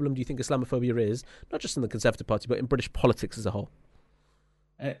much of a problem do you think Islamophobia is, not just in the Conservative Party, but in British politics as a whole?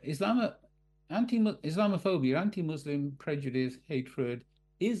 Islamophobia, anti-Muslim prejudice, hatred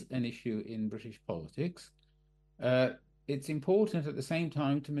is an issue in British politics. It's important at the same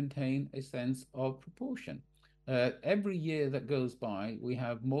time to maintain a sense of proportion. Every year that goes by, we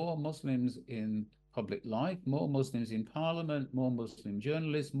have more Muslims in public life, more Muslims in parliament, more Muslim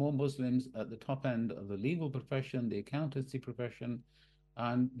journalists, more Muslims at the top end of the legal profession, the accountancy profession,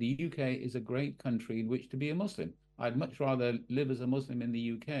 and the UK is a great country in which to be a Muslim. I'd much rather live as a Muslim in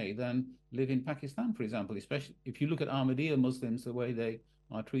the UK than live in Pakistan, for example, especially if you look at Ahmadiyya Muslims, the way they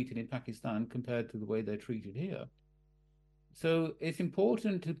are treated in Pakistan compared to the way they're treated here. So it's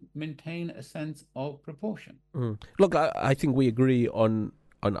important to maintain a sense of proportion. Look, I think we agree on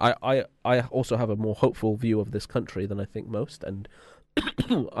I also have a more hopeful view of this country than I think most, and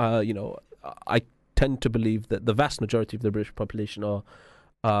I tend to believe that the vast majority of the British population are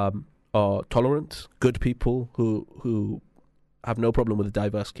tolerant, good people who have no problem with a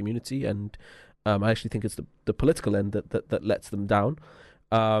diverse community, and I actually think it's the political end that lets them down.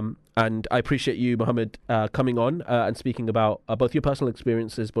 And I appreciate you, Mohammed, coming on and speaking about both your personal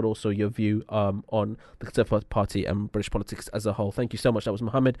experiences, but also your view on the Conservative Party and British politics as a whole. Thank you so much. That was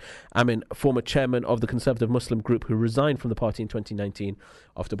Mohammed Amin, former chairman of the Conservative Muslim group, who resigned from the party in 2019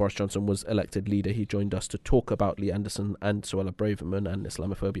 after Boris Johnson was elected leader. He joined us to talk about Lee Anderson and Suella Braverman and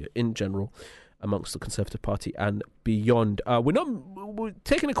Islamophobia in general amongst the Conservative Party and beyond. We're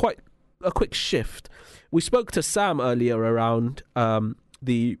taking a quick shift. We spoke to Sam earlier around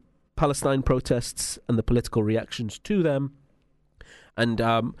the Palestine protests and the political reactions to them. And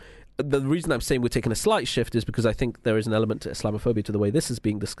the reason I'm saying we're taking a slight shift is because I think there is an element to Islamophobia to the way this is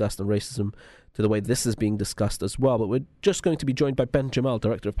being discussed, and racism to the way this is being discussed as well. But we're just going to be joined by Ben Jamal,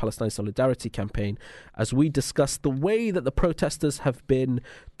 director of Palestine Solidarity Campaign, as we discuss the way that the protesters have been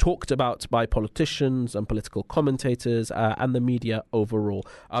talked about by politicians and political commentators and the media overall.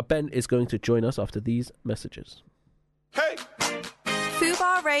 Ben is going to join us after these messages. Hey!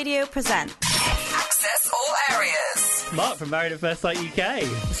 Fubar Radio presents Access All Areas. Mark from Married at First Sight UK.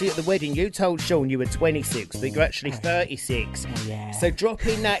 See, at the wedding, you told Sean you were 26, but you're actually 36. Oh, yeah. So drop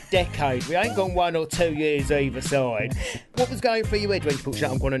in that decade. We ain't gone 1 or 2 years either side. What was going through your head when you thought,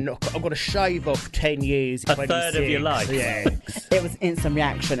 I'm going to shave off 10 years, a 26. third of your life. Yeah. It was instant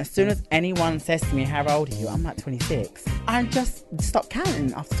reaction. As soon as anyone says to me, how old are you? I'm like 26. I just stopped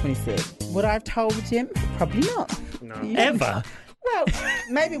counting after 26. Would I have told him? Probably not. No. Ever? Well,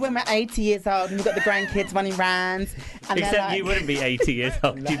 maybe when we're 80 years old and we've got the grandkids running rounds. And except like, you wouldn't be 80 years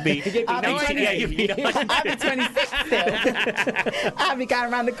old. You'd be 88. You'd be 90. I'd be 26 still. I'd be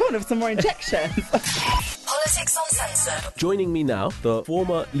going around the corner for some more injections. Politics Uncensored. Joining me now, the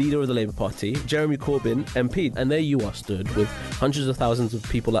former leader of the Labour Party, Jeremy Corbyn, MP. And there you are stood with hundreds of thousands of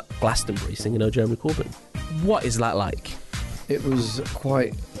people at Glastonbury singing, Jeremy Corbyn. What is that like? It was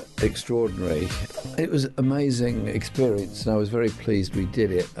quite extraordinary. It was an amazing experience, and I was very pleased we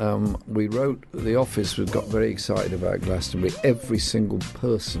did it. The office got very excited about Glastonbury. Every single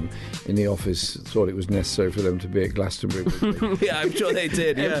person in the office thought it was necessary for them to be at Glastonbury with me. Yeah, I'm sure they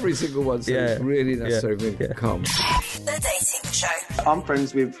did. Every single one said it's really necessary for me to come. The Dating Show. I'm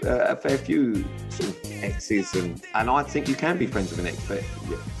friends with a fair few sort of exes, and I think you can be friends with an ex,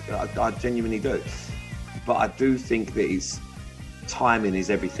 but I genuinely do. But I do think that timing is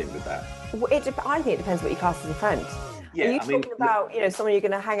everything with that. I think it depends what you class as a friend. Yeah, Are you talking about, someone you're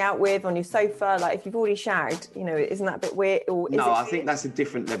going to hang out with on your sofa? Like, if you've already shagged, isn't that a bit weird? Or I think that's a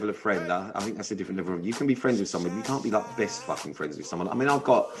different level of friend. I think that's a different level of... You can be friends with someone. You can't be, best fucking friends with someone. I mean, I've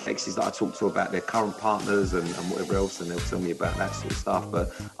got exes that I talk to about their current partners and whatever else, and they'll tell me about that sort of stuff.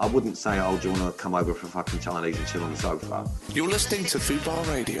 But I wouldn't say, do you want to come over for fucking Chinese and chill on the sofa? You're listening to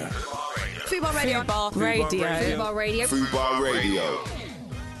Fubar Radio. Fubar Radio. Fubar Radio. Fubar Radio. Fubar Radio.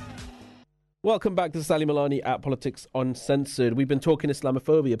 Welcome back to Sally Milani at Politics Uncensored. We've been talking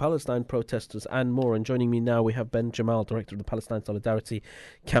Islamophobia, Palestine protesters and more. And joining me now, we have Ben Jamal, director of the Palestine Solidarity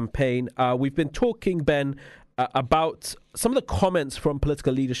Campaign. We've been talking, Ben, about some of the comments from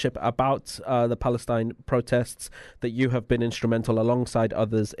political leadership about the Palestine protests that you have been instrumental alongside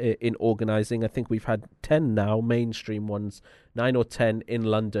others in organising. I think we've had 10 now, mainstream ones, 9 or 10 in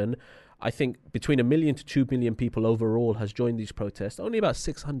London. I think between 1 million to 2 million people overall has joined these protests. Only about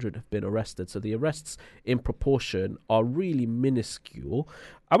 600 have been arrested. So the arrests in proportion are really minuscule.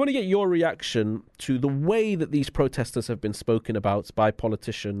 I want to get your reaction to the way that these protesters have been spoken about by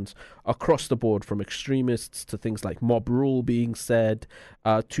politicians across the board, from extremists to things like mob rule being said,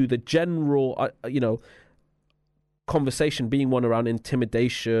 to the general, conversation being one around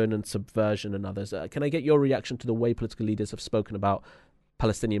intimidation and subversion and others. Can I get your reaction to the way political leaders have spoken about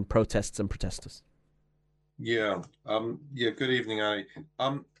Palestinian protests and protesters? Yeah. Good evening, Ali.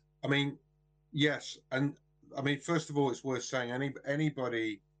 I mean, yes, and I mean, first of all, it's worth saying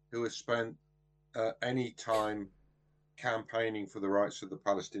anybody who has spent any time campaigning for the rights of the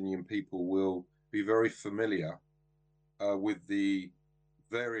Palestinian people will be very familiar with the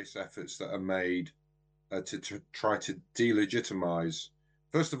various efforts that are made to try to delegitimize.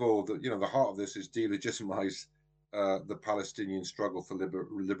 First of all, the heart of this is delegitimize the Palestinian struggle for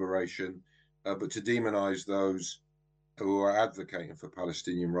liberation, but to demonize those who are advocating for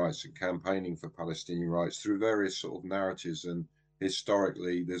Palestinian rights and campaigning for Palestinian rights through various sort of narratives. And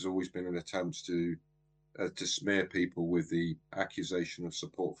historically, there's always been an attempt to smear people with the accusation of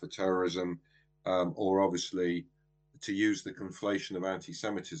support for terrorism, or obviously to use the conflation of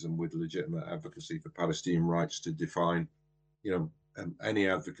anti-Semitism with legitimate advocacy for Palestinian rights to define, any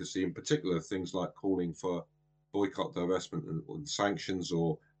advocacy, in particular things like calling for boycott, divestment and sanctions,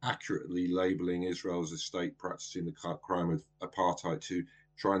 or accurately labeling Israel as a state practicing the crime of apartheid to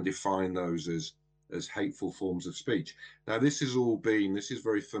try and define those as hateful forms of speech. Now, this is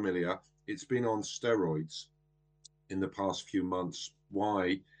very familiar. It's been on steroids in the past few months.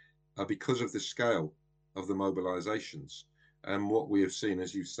 Why? Because of the scale of the mobilizations. And what we have seen,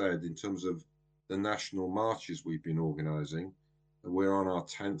 as you said, in terms of the national marches we've been organizing, we're on our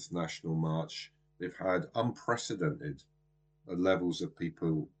 10th national march. They've had unprecedented levels of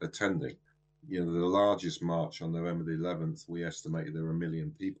people attending. The largest march on November the 11th, we estimated there were 1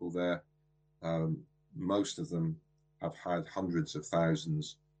 million people there. Most of them have had hundreds of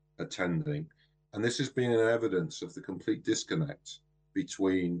thousands attending. And this has been an evidence of the complete disconnect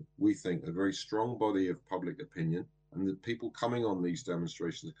between, we think, a very strong body of public opinion, and the people coming on these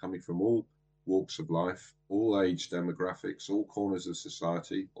demonstrations are coming from all walks of life, all age demographics, all corners of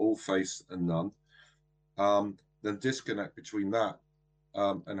society, all faiths and none. The disconnect between that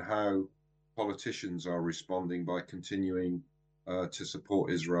and how politicians are responding by continuing to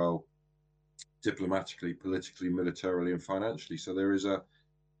support Israel diplomatically, politically, militarily, and financially. So there is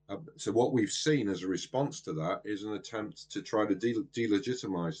so what we've seen as a response to that is an attempt to try to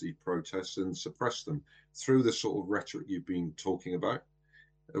delegitimize these protests and suppress them through the sort of rhetoric you've been talking about.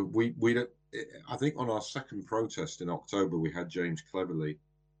 I think on our second protest in October, we had James Cleverly,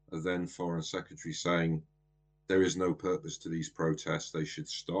 the then Foreign Secretary, saying there is no purpose to these protests, they should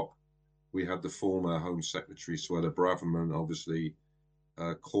stop. We had the former Home Secretary, Suella Braverman, obviously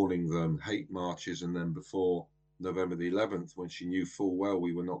calling them hate marches, and then before November the 11th, when she knew full well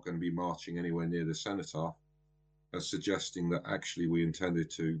we were not going to be marching anywhere near the cenotaph, suggesting that actually we intended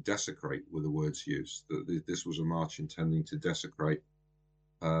to desecrate, were the words used, that this was a march intending to desecrate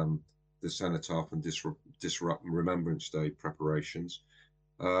the cenotaph and disrupt Remembrance Day preparations.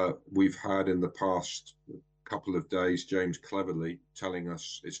 We've had in the past couple of days James Cleverly telling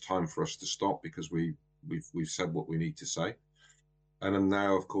us it's time for us to stop because we've said what we need to say. And then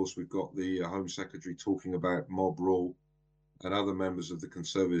now, of course, we've got the Home Secretary talking about mob rule, and other members of the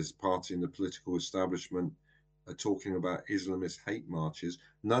Conservative Party and the political establishment are talking about Islamist hate marches.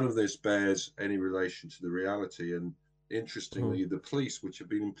 None of this bears any relation to the reality. And interestingly, the police, which have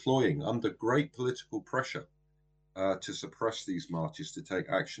been employing under great political pressure to suppress these marches, to take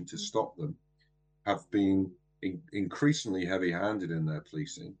action to stop them, have been increasingly heavy-handed in their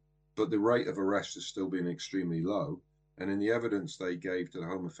policing, but the rate of arrest has still been extremely low. And in the evidence they gave to the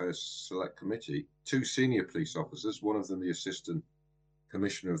Home Affairs Select Committee, 2 senior police officers, one of them the Assistant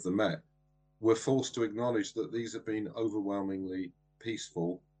Commissioner of the Met, were forced to acknowledge that these have been overwhelmingly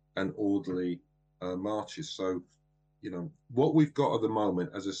peaceful and orderly marches. So, what we've got at the moment,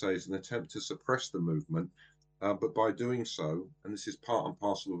 as I say, is an attempt to suppress the movement. But by doing so, and this is part and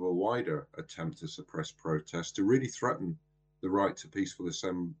parcel of a wider attempt to suppress protests, to really threaten the right to peaceful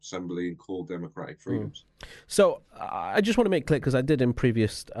assembly and core democratic freedoms. So I just want to make clear, because I did in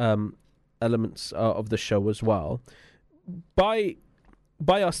previous elements of the show as well, by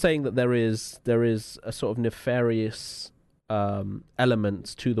us saying that there is a sort of nefarious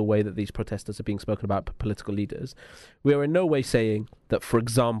element to the way that these protesters are being spoken about by political leaders, we are in no way saying that, for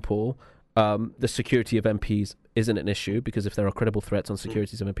example, the security of MPs isn't an issue, because if there are credible threats on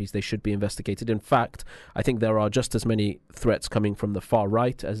securities of MPs, they should be investigated. In fact, I think there are just as many threats coming from the far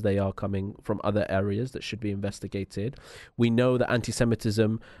right as they are coming from other areas that should be investigated. We know that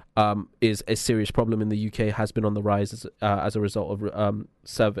anti-Semitism is a serious problem in the UK, has been on the rise as a result of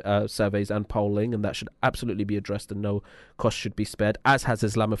surveys and polling, and that should absolutely be addressed and no cost should be spared, as has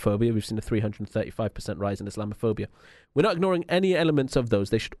Islamophobia. We've seen a 335% rise in Islamophobia. We're not ignoring any elements of those.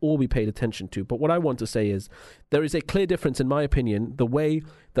 They should all be paid attention to. But what I want to say is there is a clear difference, in my opinion, the way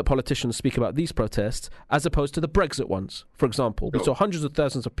that politicians speak about these protests as opposed to the Brexit ones. For example, we saw hundreds of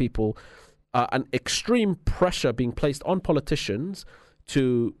thousands of people and extreme pressure being placed on politicians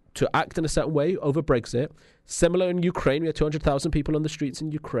to act in a certain way over Brexit. Similar in Ukraine, we had 200,000 people on the streets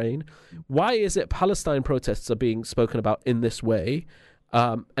in Ukraine. Why is it Palestine protests are being spoken about in this way?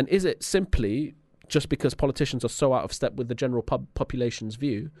 And is it simply just because politicians are so out of step with the general population's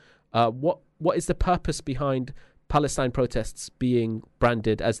view? What is the purpose behind Palestine protests being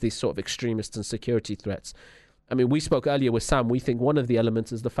branded as these sort of extremists and security threats? I mean, we spoke earlier with Sam. We think one of the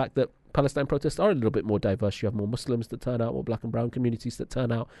elements is the fact that Palestine protests are a little bit more diverse. You have more Muslims that turn out, more black and brown communities that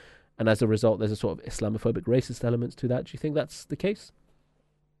turn out. And as a result, there's a sort of Islamophobic, racist elements to that. Do you think that's the case?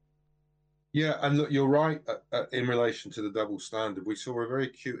 Yeah, and look, you're right in relation to the double standard. We saw a very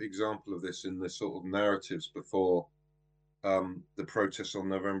acute example of this in the sort of narratives before the protests on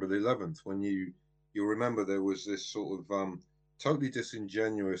November the 11th, when you'll remember there was this sort of totally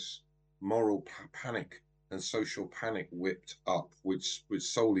disingenuous moral panic and social panic whipped up, which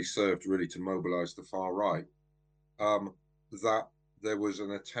solely served really to mobilize the far right, that there was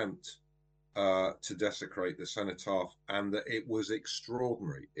an attempt to desecrate the cenotaph, and that it was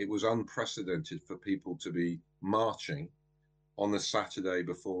extraordinary. It was unprecedented for people to be marching on the Saturday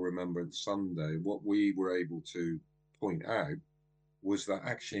before Remembrance Sunday. What we were able to point out was that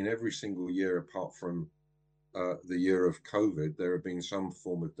actually in every single year, apart from the year of COVID, there have been some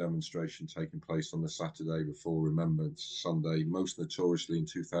form of demonstration taking place on the Saturday before Remembrance Sunday, most notoriously in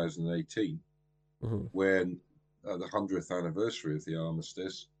 2018, when the 100th anniversary of the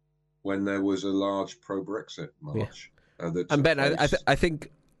armistice, when there was a large pro-Brexit march. And Ben, I think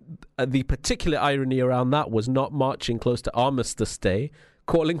the particular irony around that was not marching close to Armistice Day,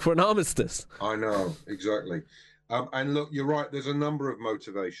 calling for an armistice. I know, exactly. And look, you're right, there's a number of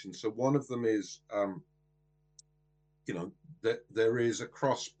motivations. So one of them is, that there is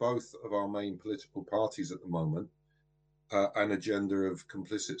across both of our main political parties at the moment an agenda of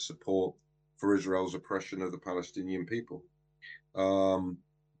complicit support for Israel's oppression of the Palestinian people.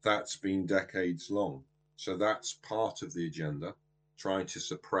 That's been decades long. So that's part of the agenda, trying to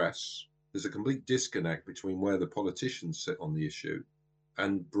suppress. There's a complete disconnect between where the politicians sit on the issue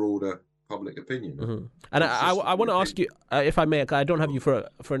and broader public opinion. And I want to ask you, if I may, I don't have you for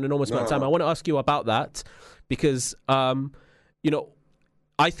an enormous amount of time. I want to ask you about that because,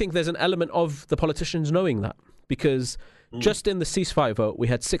 I think there's an element of the politicians knowing that because just in the ceasefire vote, we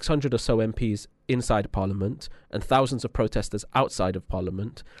had 600 or so MPs inside Parliament and thousands of protesters outside of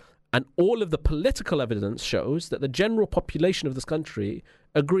Parliament. And all of the political evidence shows that the general population of this country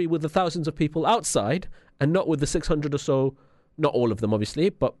agree with the thousands of people outside and not with the 600 or so, not all of them, obviously,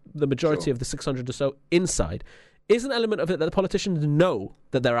 but the majority of the 600 or so inside. Is an element of it that the politicians know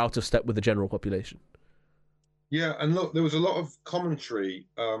that they're out of step with the general population? Yeah, and look, there was a lot of commentary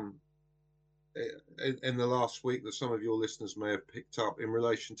in the last week that some of your listeners may have picked up in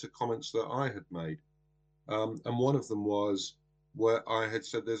relation to comments that I had made. And one of them was where I had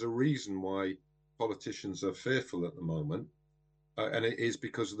said there's a reason why politicians are fearful at the moment, and it is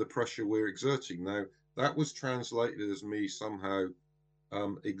because of the pressure we're exerting. Now, that was translated as me somehow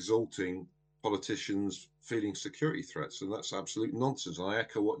exalting politicians feeling security threats, and that's absolute nonsense. And I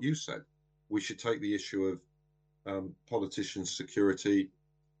echo what you said. We should take the issue of politicians' security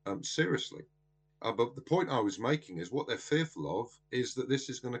seriously. But the point I was making is what they're fearful of is that this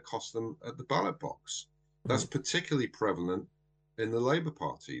is going to cost them at the ballot box. That's particularly prevalent in the Labour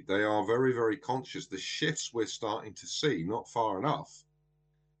Party. They are very, very conscious. The shifts we're starting to see, not far enough,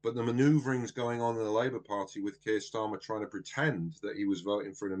 but the manoeuvrings going on in the Labour Party with Keir Starmer trying to pretend that he was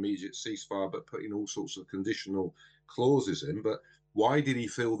voting for an immediate ceasefire, but putting all sorts of conditional clauses in. But why did he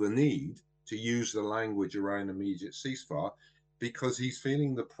feel the need to use the language around immediate ceasefire? Because he's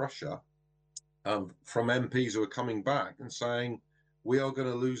feeling the pressure from MPs who are coming back and saying, we are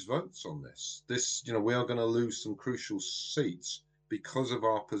going to lose votes on this. We are going to lose some crucial seats because of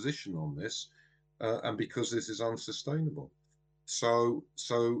our position on this, and because this is unsustainable. So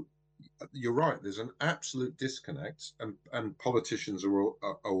you're right. There's an absolute disconnect, and politicians are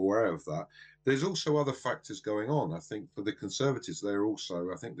aware of that. There's also other factors going on. I think for the Conservatives,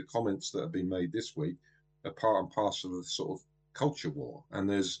 I think the comments that have been made this week are part and parcel of the sort of culture war, and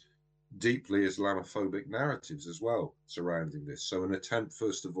there's deeply Islamophobic narratives as well surrounding this. So an attempt,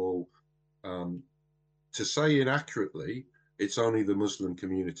 first of all, to say inaccurately it's only the Muslim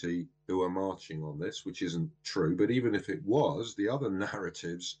community who are marching on this, which isn't true. But even if it was, the other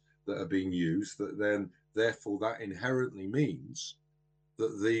narratives that are being used, that then therefore that inherently means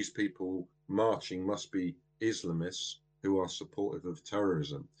that these people marching must be Islamists who are supportive of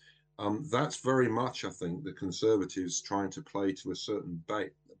terrorism. That's very much, I think, the Conservatives trying to play to a certain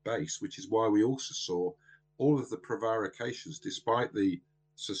base, which is why we also saw all of the prevarications, despite the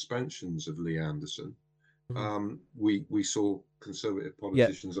suspensions of Lee Anderson. We saw Conservative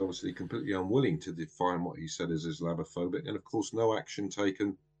politicians obviously completely unwilling to define what he said as Islamophobic, and of course no action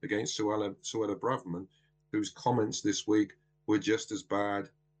taken against Suella Braverman, whose comments this week were just as bad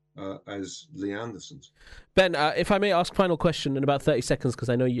as Lee Anderson's. Ben, if I may ask final question in about 30 seconds, because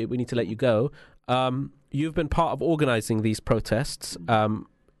I know we need to let you go. You've been part of organising these protests,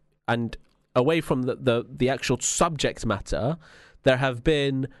 and away from the actual subject matter, there have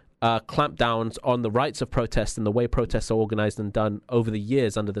been clampdowns on the rights of protest and the way protests are organised and done over the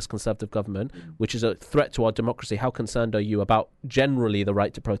years under this Conservative government, which is a threat to our democracy. How concerned are you about generally the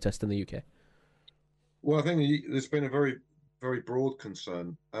right to protest in the UK? Well, I think there's been a very, very broad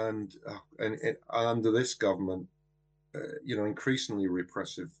concern, and under this government, increasingly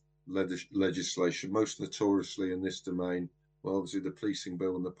repressive legislation, most notoriously in this domain, well, obviously the Policing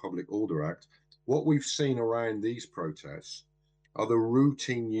Bill and the Public Order Act. what we've seen around these protests are the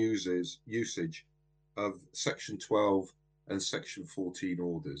routine usage of Section 12 and Section 14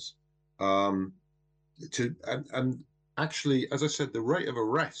 orders. And actually, as I said, the rate of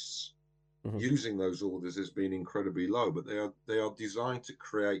arrests using those orders has been incredibly low, but they are designed to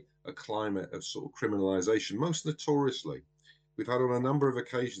create a climate of sort of criminalisation, most notoriously. We've had on a number of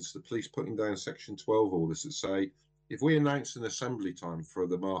occasions the police putting down Section 12 orders that say, if we announce an assembly time for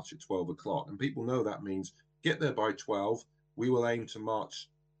the march at 12 o'clock, and people know that means get there by 12, we will aim to march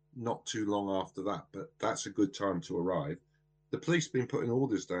not too long after that, but that's a good time to arrive. The police have been putting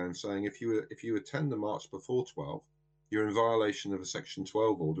orders down saying if you attend the march before 12, you're in violation of a Section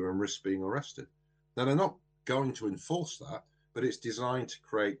 12 order and risk being arrested. Now, they're not going to enforce that, but it's designed to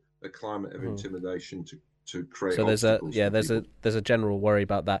create a climate of intimidation to create. So there's a general worry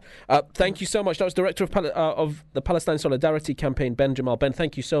about that. Thank you so much. That was Director of the Palestine Solidarity Campaign, Ben Jamal. Ben,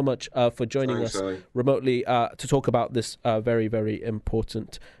 thank you so much for joining us remotely to talk about this very, very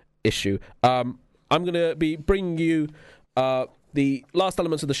important issue. I'm going to be bringing you the last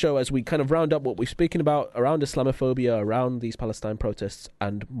elements of the show as we kind of round up what we're speaking about around Islamophobia, around these Palestine protests,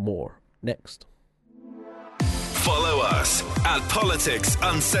 and more. Next. Follow us at Politics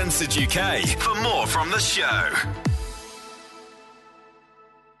Uncensored UK for more from the show.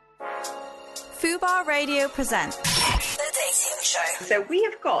 Fubar Radio presents The Dating Show. So we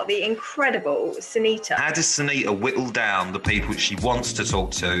have got the incredible Sunita. How does Sunita whittle down the people she wants to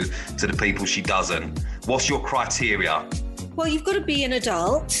talk to the people she doesn't? What's your criteria? Well, you've got to be an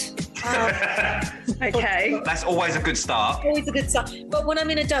adult. Okay. That's always a good start. Always a good start. But when I'm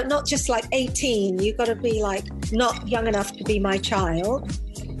an adult, not just like 18, you've got to be like not young enough to be my child.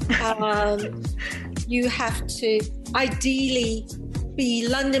 You have to ideally be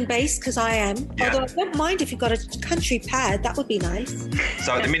London-based, because I am. Yeah. Although I don't mind if you've got a country pad, that would be nice.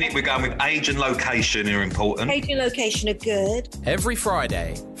 So at the minute we're going with age and location are important. Age and location are good. Every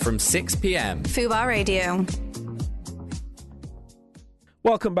Friday from 6 p.m. Fubar Radio.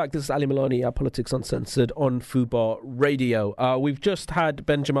 Welcome back. This is Ali Maloney, Politics Uncensored on Fubar Radio. We've just had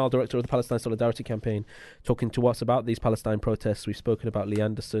Ben Jamal, Director of the Palestine Solidarity Campaign, talking to us about these Palestine protests. We've spoken about Lee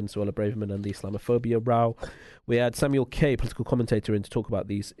Anderson, Suella Braverman and the Islamophobia row. We had Samuel Kay, political commentator, in to talk about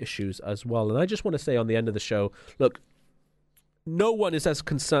these issues as well. And I just want to say on the end of the show, look, no one is as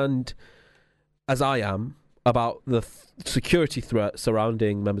concerned as I am about the security threat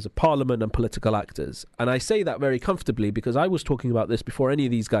surrounding members of parliament and political actors. And I say that very comfortably because I was talking about this before any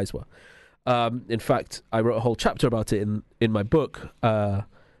of these guys were. In fact, I wrote a whole chapter about it in my book, The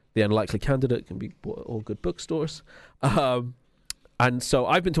Unlikely Candidate, can be bought at all good bookstores. And so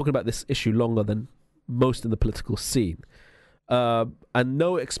I've been talking about this issue longer than most in the political scene. And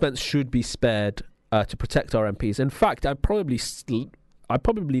no expense should be spared to protect our MPs. In fact, I probably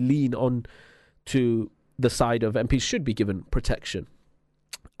lean on to the side of MPs should be given protection.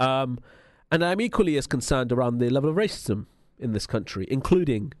 And I'm equally as concerned around the level of racism in this country,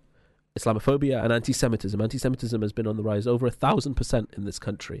 including Islamophobia and anti-Semitism. Anti-Semitism has been on the rise over 1,000% in this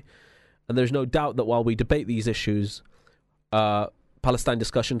country. And there's no doubt that while we debate these issues, Palestine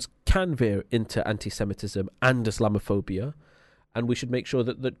discussions can veer into anti-Semitism and Islamophobia. And we should make sure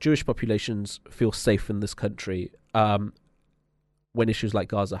that the Jewish populations feel safe in this country when issues like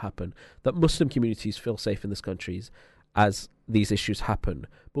Gaza happen, that Muslim communities feel safe in this country as these issues happen.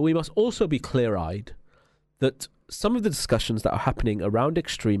 But we must also be clear-eyed that some of the discussions that are happening around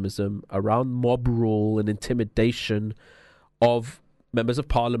extremism, around mob rule and intimidation of members of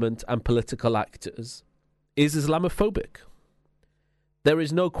parliament and political actors is Islamophobic. There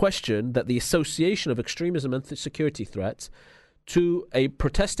is no question that the association of extremism and security threats to a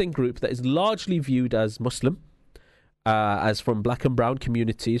protesting group that is largely viewed as Muslim, as from black and brown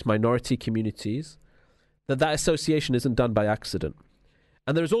communities, minority communities, that association isn't done by accident.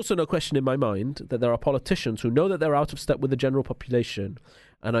 And there is also no question in my mind that there are politicians who know that they're out of step with the general population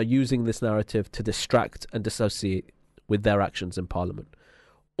and are using this narrative to distract and dissociate with their actions in Parliament.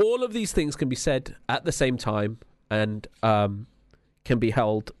 All of these things can be said at the same time and can be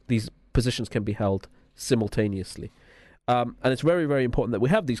held, these positions can be held simultaneously. And it's very, very important that we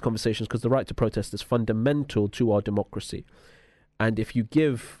have these conversations because the right to protest is fundamental to our democracy. And if you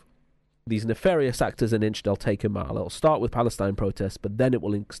give these nefarious actors an inch, they'll take a mile. It'll start with Palestine protests, but then it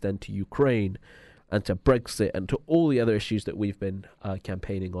will extend to Ukraine and to Brexit and to all the other issues that we've been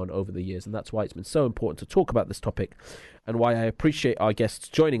campaigning on over the years. And that's why it's been so important to talk about this topic and why I appreciate our guests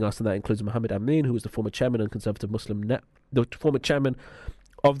joining us. And that includes Mohammed Amin, who is the former chairman and Conservative Muslim the former chairman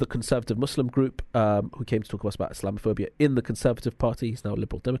of the Conservative Muslim group, who came to talk to us about Islamophobia in the Conservative Party. He's now a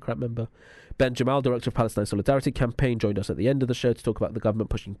Liberal Democrat member. Ben Jamal, director of Palestine Solidarity Campaign, joined us at the end of the show to talk about the government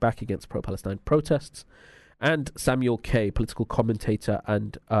pushing back against pro-Palestine protests. And Samuel Kay, political commentator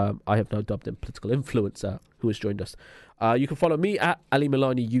and I have now dubbed him political influencer, who has joined us. You can follow me at Ali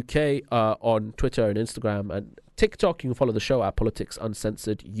Milani UK on Twitter and Instagram and TikTok. You can follow the show at Politics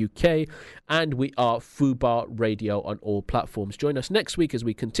Uncensored UK, and we are Fubar Radio on all platforms. Join us next week as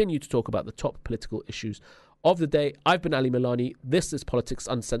we continue to talk about the top political issues of the day. I've been Ali Milani. This is Politics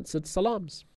Uncensored. Salams.